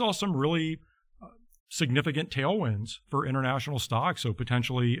 he saw some really significant tailwinds for international stocks. So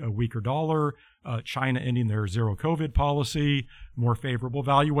potentially a weaker dollar, China ending their zero COVID policy, more favorable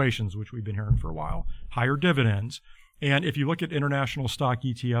valuations, which we've been hearing for a while, higher dividends. And if you look at international stock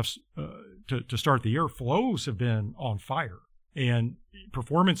ETFs to start the year, flows have been on fire. And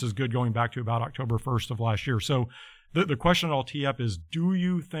performance is good going back to about October 1st of last year. So the question I'll tee up is, do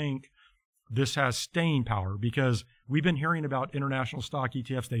you think this has staying power? Because we've been hearing about international stock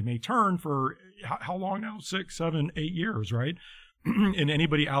ETFs. They may turn for how long now? 6, 7, 8 years, right? And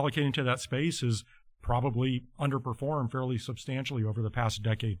anybody allocating to that space has probably underperformed fairly substantially over the past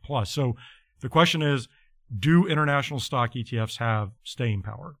decade plus. So the question is, do international stock ETFs have staying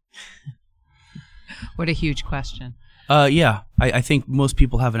power? What a huge question. Yeah, I think most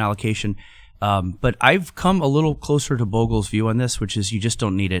people have an allocation. But I've come a little closer to Bogle's view on this, which is you just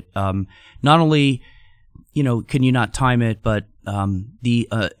don't need it. Not only, can you not time it, but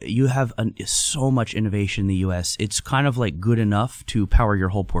you have so much innovation in the U.S. It's kind of like good enough to power your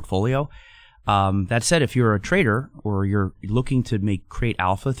whole portfolio. That said, if you're a trader or you're looking to create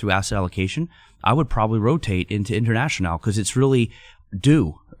alpha through asset allocation, I would probably rotate into international because it's really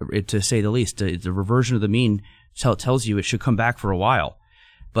due, to say the least. The reversion of the mean tells you it should come back for a while.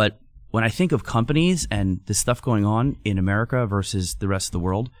 But when I think of companies and the stuff going on in America versus the rest of the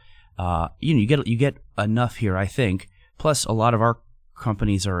world, you get enough here, I think. Plus, a lot of our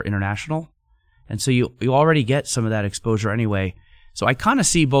companies are international, and so you already get some of that exposure anyway. So I kind of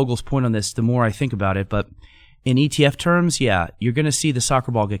see Bogle's point on this the more I think about it. But in ETF terms, yeah, you're going to see the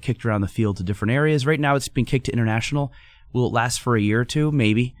soccer ball get kicked around the field to different areas. Right now, it's been kicked to international. Will it last for a year or two?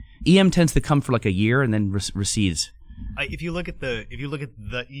 Maybe. EM tends to come for like a year and then recedes. If you look at the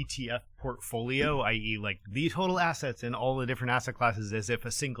ETF portfolio, i.e., like the total assets in all the different asset classes, as if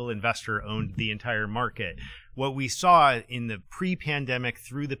a single investor owned the entire market, what we saw in the pre-pandemic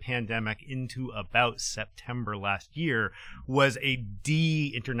through the pandemic into about September last year was a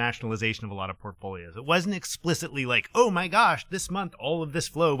de-internationalization of a lot of portfolios. It wasn't explicitly like, oh my gosh, this month all of this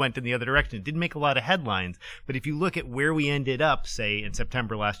flow went in the other direction. It didn't make a lot of headlines, but if you look at where we ended up, say in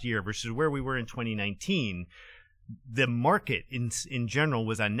September last year versus where we were in 2019, the market in general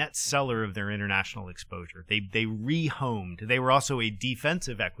was a net seller of their international exposure. They rehomed. They were also a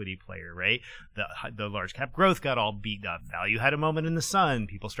defensive equity player, right? The large cap growth got all beat up. Value had a moment in the sun.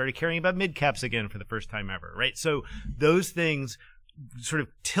 People started caring about mid caps again for the first time ever, right? So those things sort of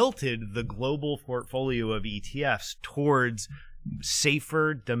tilted the global portfolio of ETFs towards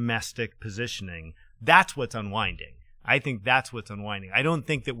safer domestic positioning. That's what's unwinding. I think that's what's unwinding. I don't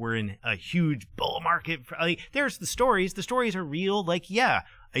think that we're in a huge bull market. There's the stories. The stories are real. Like, yeah,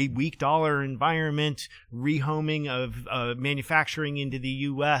 a weak dollar environment, rehoming of manufacturing into the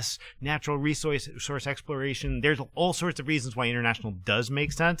U.S., natural resource exploration. There's all sorts of reasons why international does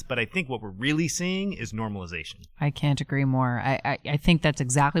make sense. But I think what we're really seeing is normalization. I can't agree more. I think that's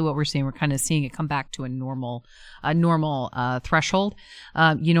exactly what we're seeing. We're kind of seeing it come back to a normal threshold.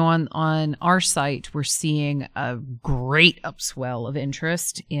 On our site, we're seeing a great upswell of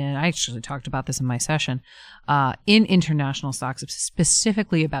interest in, I actually talked about this in my session, in international stocks,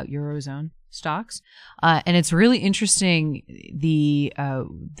 specifically about Eurozone stocks. And it's really interesting, the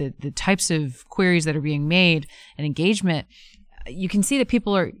types of queries that are being made and engagement. You can see that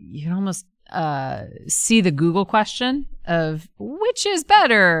you can almost see the Google question of which is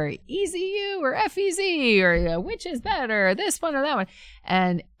better, EZU or FEZ, or which is better, this one or that one.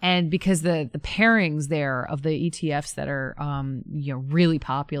 And because the pairings there of the ETFs that are really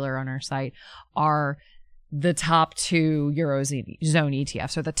popular on our site are the top 2 Eurozone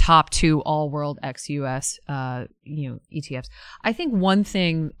ETFs, or the top 2 all world ex-US ETFs. I think one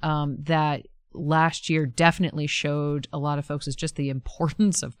thing that last year definitely showed a lot of folks is just the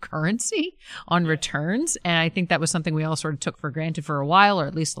importance of currency on returns. And I think that was something we all sort of took for granted for a while, or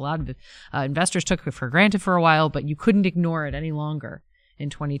at least a lot of investors took it for granted for a while, but you couldn't ignore it any longer in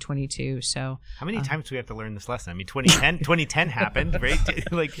 2022. So how many times do we have to learn this lesson? I mean, 2010 happened, right?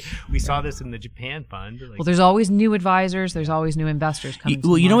 Like we saw this in the Japan fund. Well, there's always new advisors. There's always new investors coming.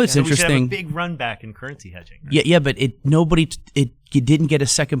 Well, what's interesting? We should have a big run back in currency hedging. Right? Yeah, but it didn't get a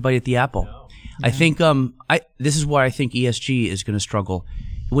second bite at the apple. No. I think this is why I think ESG is going to struggle.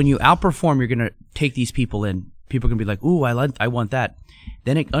 when you outperform, you're going to take these people in. People are going to be like, ooh, I want that.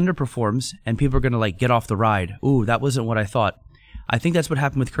 Then it underperforms, and people are going to like get off the ride. Ooh, that wasn't what I thought. I think that's what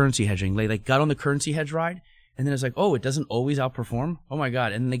happened with currency hedging. They like got on the currency hedge ride, and then it's like, oh, it doesn't always outperform. Oh my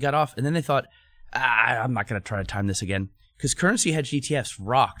God. And then they got off, and then they thought, I'm not going to try to time this again. Because currency hedge ETFs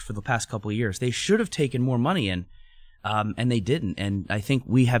rocked for the past couple of years. They should have taken more money in, and they didn't. And I think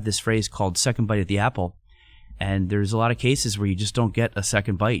we have this phrase called second bite at the apple. And there's a lot of cases where you just don't get a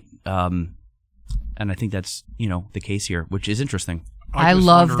second bite. And I think that's, the case here, which is interesting. I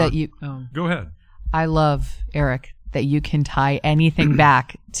love that you... Go ahead. I love, Eric, that you can tie anything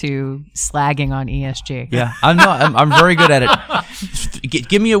back to slagging on ESG. Yeah, I'm very good at it.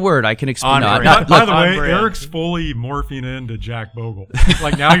 Give me a word, I can explain. By the way, Eric's fully morphing into Jack Bogle.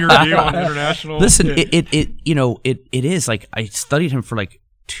 Like now your view on international. Listen, it is like I studied him for like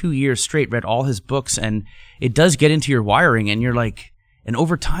 2 years straight, read all his books, and it does get into your wiring, and you're like, and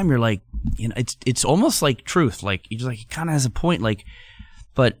over time you're like, it's almost like truth. Like you're just like, he kind of has a point, like.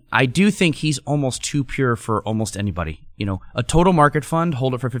 But I do think he's almost too pure for almost anybody. A total market fund,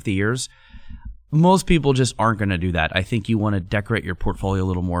 hold it for 50 years. Most people just aren't going to do that. I think you want to decorate your portfolio a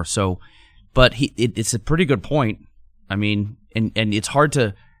little more. So, but it's a pretty good point. I mean, and it's hard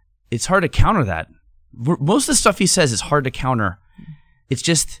to counter that. Most of the stuff he says is hard to counter. It's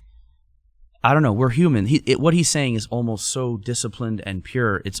just, I don't know. We're human. What he's saying is almost so disciplined and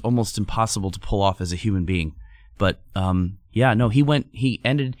pure. It's almost impossible to pull off as a human being. But he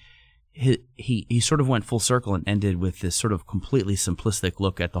sort of went full circle and ended with this sort of completely simplistic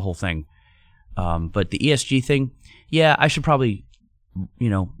look at the whole thing. But the ESG thing, I should probably,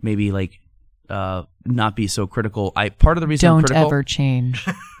 maybe like not be so critical. Part of the reason I'm critical, ever change.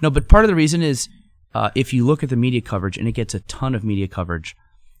 No, but part of the reason is if you look at the media coverage, and it gets a ton of media coverage,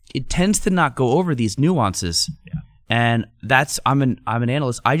 it tends to not go over these nuances. Yeah. And I'm an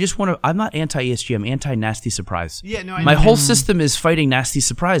analyst. I'm not anti-ESG. I'm anti-nasty surprise. Yeah, no, my whole system is fighting nasty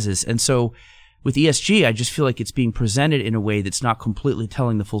surprises. And so with ESG, I just feel like it's being presented in a way that's not completely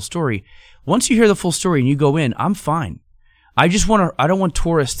telling the full story. Once you hear the full story and you go in, I'm fine. I don't want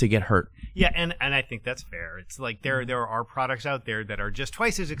tourists to get hurt. Yeah, and I think that's fair. It's like there are products out there that are just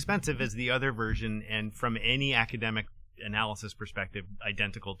twice as expensive as the other version, and from any academic analysis perspective,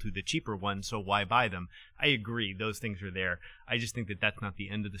 identical to the cheaper one, so why buy them? I agree, those things are there. I just think that that's not the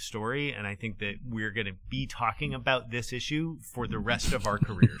end of the story, and I think that we're going to be talking about this issue for the rest of our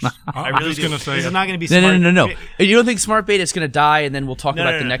careers. I really do. This is not going to be smart. No. You don't think smart beta is going to die, and then we'll talk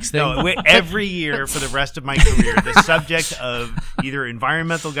about the next thing? No, every year for the rest of my career, the subject of either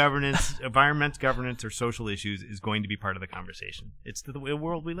environmental governance, or social issues is going to be part of the conversation. It's the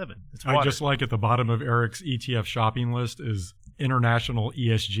world we live in. It's water. I just like at the bottom of Eric's ETF shopping list is international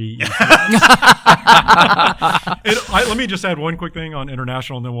ESG ETFs. Let me just add one quick thing on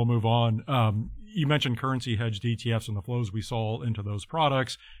international, and then we'll move on. You mentioned currency hedged ETFs and the flows we saw into those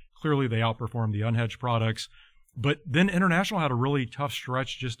products. Clearly, they outperformed the unhedged products. But then international had a really tough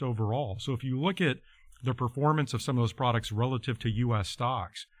stretch just overall. So if you look at the performance of some of those products relative to U.S.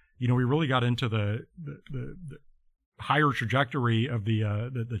 stocks, we really got into the higher trajectory of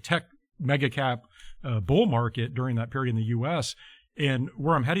the tech mega cap bull market during that period in the U.S. And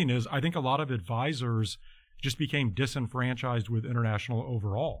where I'm heading is I think a lot of advisors just became disenfranchised with international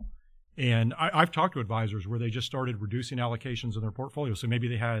overall. And I've talked to advisors where they just started reducing allocations in their portfolio. So maybe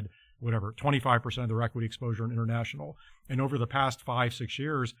they had 25% of their equity exposure in international. And over the past 5-6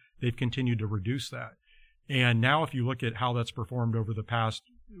 years, they've continued to reduce that. And now if you look at how that's performed over the past,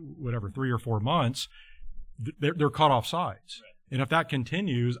 3 or 4 months, they're caught off sides. And if that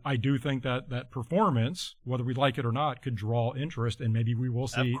continues, I do think that performance, whether we like it or not, could draw interest, and maybe we will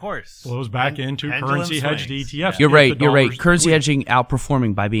see flows back into currency hedged ETFs. Yeah. You're right. Currency hedging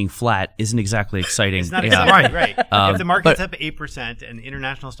outperforming by being flat isn't exactly exciting. It's not exciting, right. If the market's up 8% and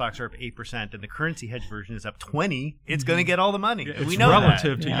international stocks are up 8% and the currency hedge version is up 20%, it's going to get all the money. It's we know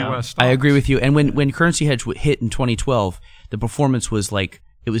relative that. to U.S. stocks. I agree with you. And when currency hedge hit in 2012, the performance was like,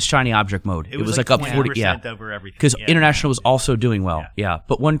 it was shiny object mode. It was like up 40, over everything. Because international was also doing well. Yeah.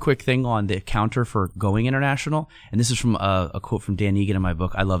 But one quick thing on the counter for going international, and this is from a quote from Dan Egan in my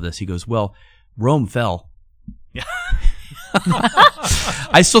book. I love this. He goes, "Well, Rome fell." Yeah.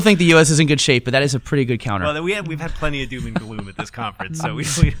 I still think the U.S. is in good shape, but that is a pretty good counter. Well, we've had plenty of doom and gloom at this conference, so we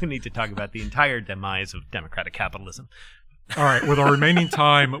don't need to talk about the entire demise of democratic capitalism. All right. With our remaining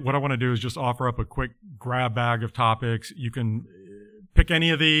time, what I want to do is just offer up a quick grab bag of topics. You can pick any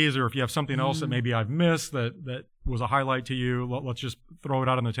of these, or if you have something else that maybe I've missed that was a highlight to you, let's just throw it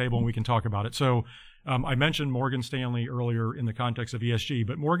out on the table and we can talk about it. So I mentioned Morgan Stanley earlier in the context of ESG,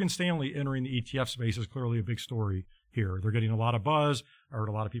 but Morgan Stanley entering the ETF space is clearly a big story here. They're getting a lot of buzz. I heard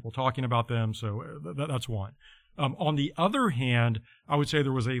a lot of people talking about them, so that's one. On the other hand, I would say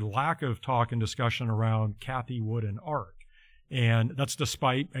there was a lack of talk and discussion around Cathie Wood and ARK. And that's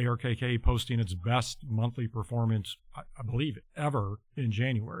despite ARKK posting its best monthly performance, I believe, ever in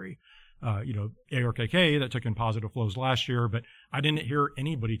January. ARKK, that took in positive flows last year, but I didn't hear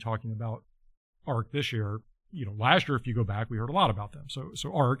anybody talking about ARK this year. Last year, if you go back, we heard a lot about them.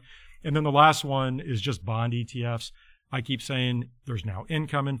 So ARK. And then the last one is just bond ETFs. I keep saying there's now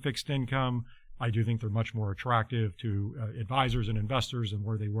income and fixed income. I do think they're much more attractive to advisors and investors than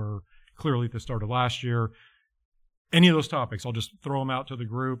where they were clearly at the start of last year. Any of those topics, I'll just throw them out to the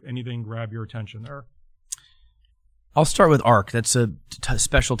group. Anything grab your attention there? I'll start with ARK. That's a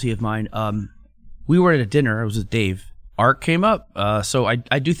specialty of mine. We were at a dinner. I was with Dave. ARK came up. So I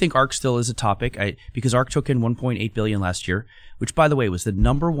do think ARK still is a topic because ARK took in $1.8 billion last year, which, by the way, was the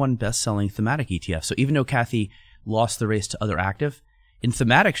 #1 best-selling thematic ETF. So even though Cathie lost the race to other active, in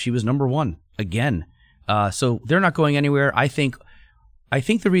thematic, she was #1 again. So they're not going anywhere. I think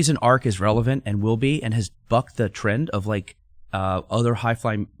the reason ARK is relevant and will be and has bucked the trend of other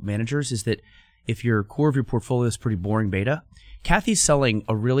high-flying managers is that if your core of your portfolio is pretty boring beta, Cathie's selling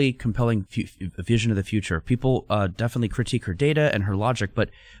a really compelling vision of the future. People definitely critique her data and her logic,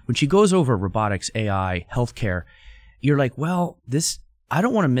 but when she goes over robotics, AI, healthcare, you're like, well, I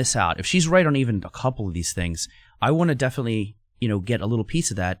don't want to miss out. If she's right on even a couple of these things, I want to definitely, get a little piece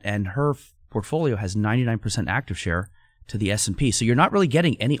of that. And her portfolio has 99% active share to the S&P. So you're not really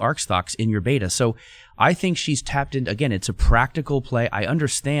getting any ARK stocks in your beta. So I think she's tapped in. Again, it's a practical play. I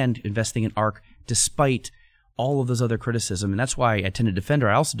understand investing in ARK despite all of those other criticism. And that's why I tend to defend her.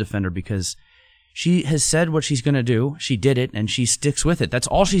 I also defend her because she has said what she's going to do. She did it and she sticks with it. That's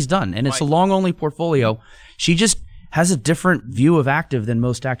all she's done. And it's a long only portfolio. She just has a different view of active than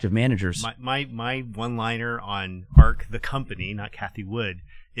most active managers. My one-liner on ARK, the company, not Cathie Wood,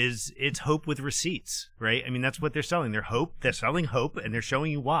 is it's hope with receipts, right? I mean, that's what they're selling. They're selling hope, and they're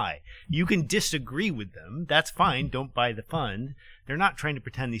showing you why. You can disagree with them. That's fine. Don't buy the fund. They're not trying to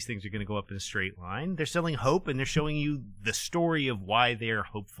pretend these things are going to go up in a straight line. They're selling hope, and they're showing you the story of why they are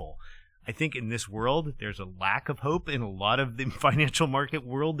hopeful. I think in this world, there's a lack of hope in a lot of the financial market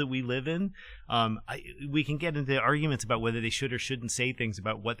world that we live in. We can get into arguments about whether they should or shouldn't say things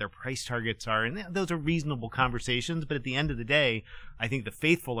about what their price targets are, and those are reasonable conversations. But at the end of the day, I think the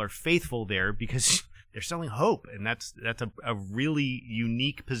faithful are faithful there because they're selling hope, and that's a really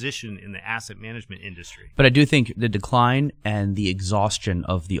unique position in the asset management industry. But I do think the decline and the exhaustion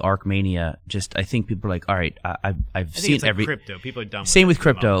of the ARK mania, I think people are like, all right, I've seen it's like crypto. People are done with Same with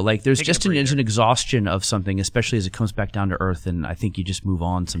crypto. Moment. Like there's just an exhaustion of something, especially as it comes back down to earth, and I think you just move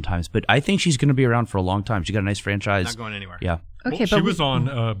on sometimes. But I think she's going to be around for a long time. She got a nice franchise. Not going anywhere. Yeah. Okay, she was on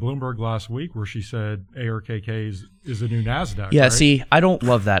Bloomberg last week where she said ARKK is the new NASDAQ. Yeah, right? See, I don't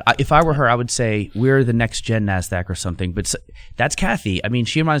love that. If I were her, I would say we're the next gen NASDAQ or something. But that's Cathie. I mean,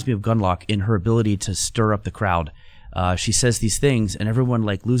 she reminds me of Gunlock in her ability to stir up the crowd. She says these things and everyone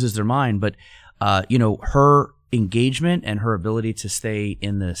loses their mind. But, her engagement and her ability to stay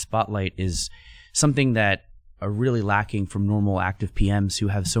in the spotlight is something that are really lacking from normal active PMs who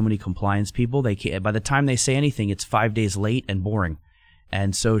have so many compliance people. They can't, by the time they say anything, it's 5 days late and boring.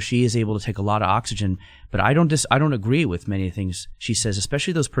 And so she is able to take a lot of oxygen. But I don't agree with many things she says,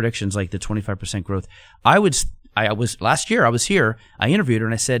 especially those predictions like the 25% growth. I was last year. I was here. I interviewed her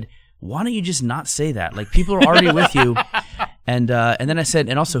and I said, "Why don't you just not say that? People are already with you." And then I said,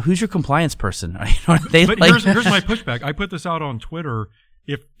 "And also, who's your compliance person?" But here's my pushback. I put this out on Twitter.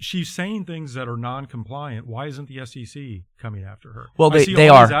 If she's saying things that are non-compliant, why isn't the SEC coming after her? Well, I see they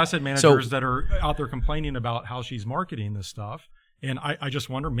all are. These asset managers that are out there complaining about how she's marketing this stuff. And I just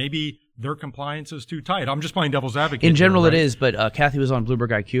wonder, maybe their compliance is too tight. I'm just playing devil's advocate. In general, here, right? It is. But Cathie was on Bloomberg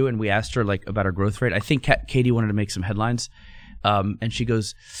IQ, and we asked her about her growth rate. I think Katie wanted to make some headlines. And she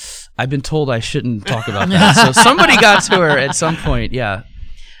goes, "I've been told I shouldn't talk about that." So somebody got to her at some point. Yeah.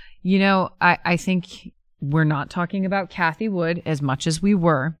 I think we're not talking about Cathie Wood as much as we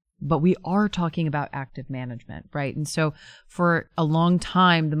were, but we are talking about active management, right? And so for a long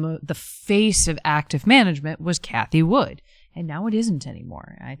time, the face of active management was Cathie Wood, and now it isn't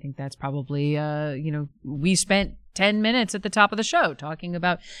anymore. I think that's probably, we spent 10 minutes at the top of the show talking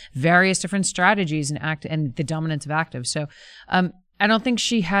about various different strategies and the dominance of active. So, I don't think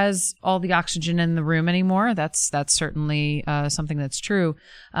she has all the oxygen in the room anymore. That's certainly something that's true.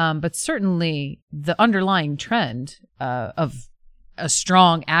 But certainly the underlying trend of a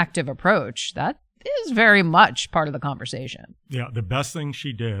strong active approach, that is very much part of the conversation. Yeah, the best thing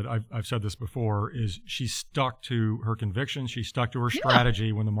she did, I've said this before, is she stuck to her convictions. She stuck to her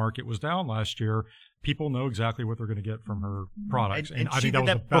strategy when the market was down last year. People know exactly what they're going to get from her products. And I she think that did was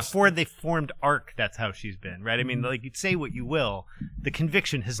that the best. before they formed ARC. That's how she's been, right? I mean, like, you'd say what you will, the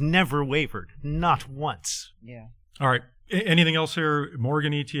conviction has never wavered, not once. Yeah. All right. Anything else here?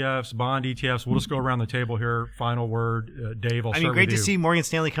 Morgan ETFs, bond ETFs. We'll just go around the table here. Final word, Dave. I'll start with you. Great to see Morgan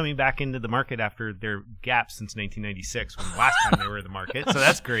Stanley coming back into the market after their gap since 1996, when the last time they were in the market. So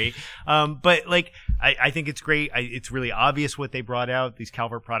that's great. But like, I think it's great. It's really obvious what they brought out. These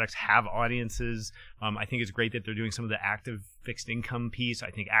Calvert products have audiences. I think it's great that they're doing some of the active fixed income piece.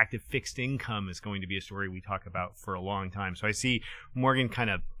 I think active fixed income is going to be a story we talk about for a long time. So I see Morgan kind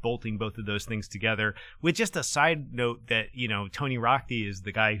of bolting both of those things together. With just a side note that, Tony Rockde is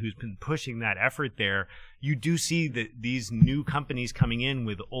the guy who's been pushing that effort there. You do see that these new companies coming in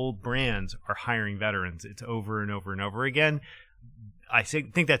with old brands are hiring veterans. It's over and over and over again. I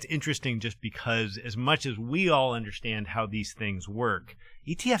think that's interesting just because as much as we all understand how these things work,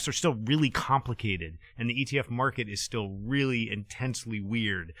 ETFs are still really complicated, and the ETF market is still really intensely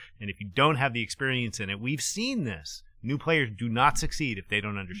weird. And if you don't have the experience in it, we've seen this. New players do not succeed if they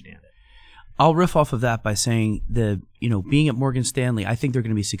don't understand it. I'll riff off of that by saying being at Morgan Stanley, I think they're going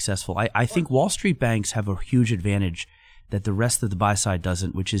to be successful. I think Wall Street banks have a huge advantage that the rest of the buy side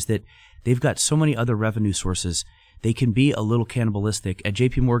doesn't, which is that they've got so many other revenue sources. They can be a little cannibalistic. And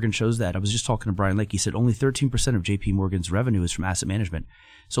JP Morgan shows that. I was just talking to Brian Lake. He said only 13% of JP Morgan's revenue is from asset management.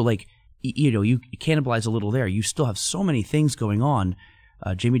 So you cannibalize a little there. You still have so many things going on.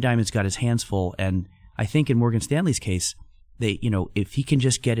 Jamie Dimon's got his hands full. And I think in Morgan Stanley's case, if he can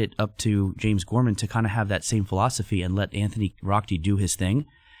just get it up to James Gorman to kind of have that same philosophy and let Anthony Rockde do his thing,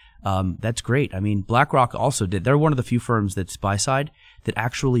 that's great. I mean, BlackRock also did. They're one of the few firms that's buy side that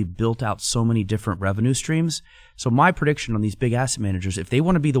actually built out so many different revenue streams. So my prediction on these big asset managers, if they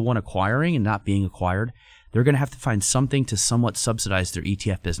want to be the one acquiring and not being acquired, they're going to have to find something to somewhat subsidize their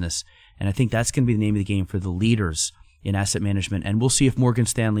ETF business. And I think that's going to be the name of the game for the leaders in asset management. And we'll see if Morgan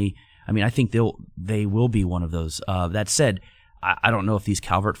Stanley, I think they will be one of those. That said, I don't know if these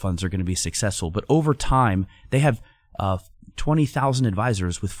Calvert funds are going to be successful, but over time, they have 20,000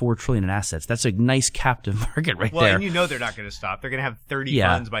 advisors with $4 trillion in assets. That's a nice captive market right there. Well, and they're not going to stop. They're going to have 30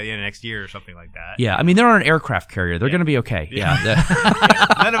 funds by the end of next year or something like that. Yeah, they're on an aircraft carrier. They're going to be okay. Yeah.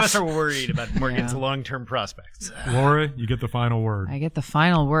 None of us are worried about Morgan's long-term prospects. Laura, you get the final word. I get the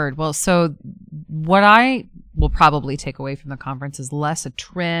final word. Well, so what I will probably take away from the conference is less a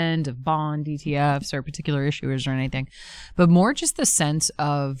trend of bond ETFs or particular issuers or anything, but more just the sense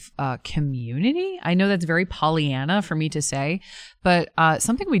of community. I know that's very Pollyanna for me to say, but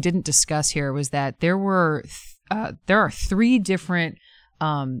something we didn't discuss here was that there are 3 different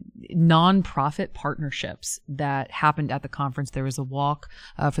nonprofit partnerships that happened at the conference. There was a walk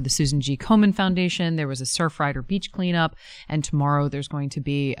for the Susan G. Komen Foundation. There was a Surfrider beach cleanup, and tomorrow there's going to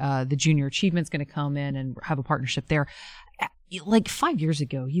be the Junior Achievement's going to come in and have a partnership there. Like 5 years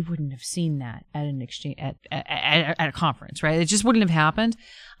ago, you wouldn't have seen that at an exchange at a conference, right? It just wouldn't have happened.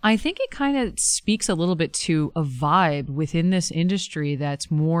 I think it kind of speaks a little bit to a vibe within this industry that's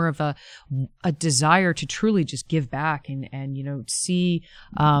more of a desire to truly just give back and see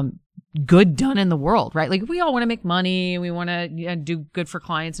good done in the world, right? Like, we all want to make money, we want to do good for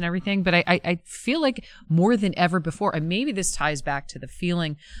clients and everything, but I feel like more than ever before, and maybe this ties back to the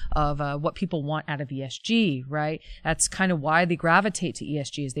feeling of what people want out of ESG, right? That's kind of why they gravitate to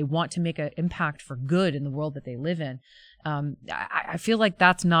ESG, is they want to make an impact for good in the world that they live in. I feel like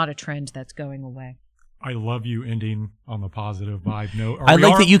that's not a trend that's going away. I love you ending on the positive vibe note. I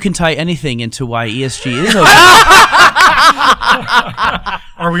like that you can tie anything into why ESG is okay.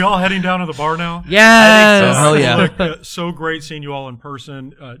 Are we all heading down to the bar now? Yes. I think so. Hell yeah. Look, so great seeing you all in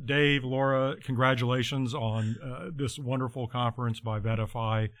person. Dave, Laura, congratulations on this wonderful conference by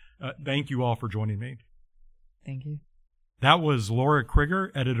VettaFi. Thank you all for joining me. Thank you. That was Laura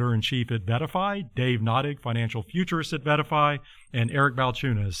Krieger, Editor-in-Chief at VettaFi, Dave Nottig, Financial Futurist at VettaFi, and Eric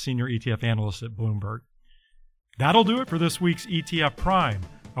Balchunas, Senior ETF Analyst at Bloomberg. That'll do it for this week's ETF Prime.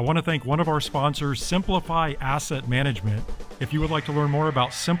 I want to thank one of our sponsors, Simplify Asset Management. If you would like to learn more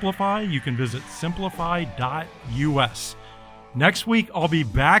about Simplify, you can visit simplify.us. Next week, I'll be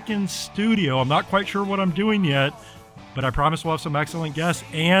back in studio. I'm not quite sure what I'm doing yet, but I promise we'll have some excellent guests.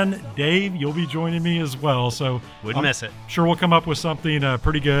 And Dave, you'll be joining me as well. So wouldn't miss it. Sure, we'll come up with something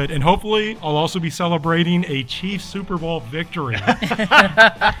pretty good. And hopefully, I'll also be celebrating a Chiefs Super Bowl victory.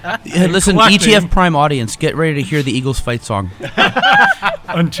 Listen, ETF Prime audience, get ready to hear the Eagles fight song.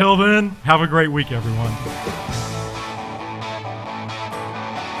 Until then, have a great week, everyone.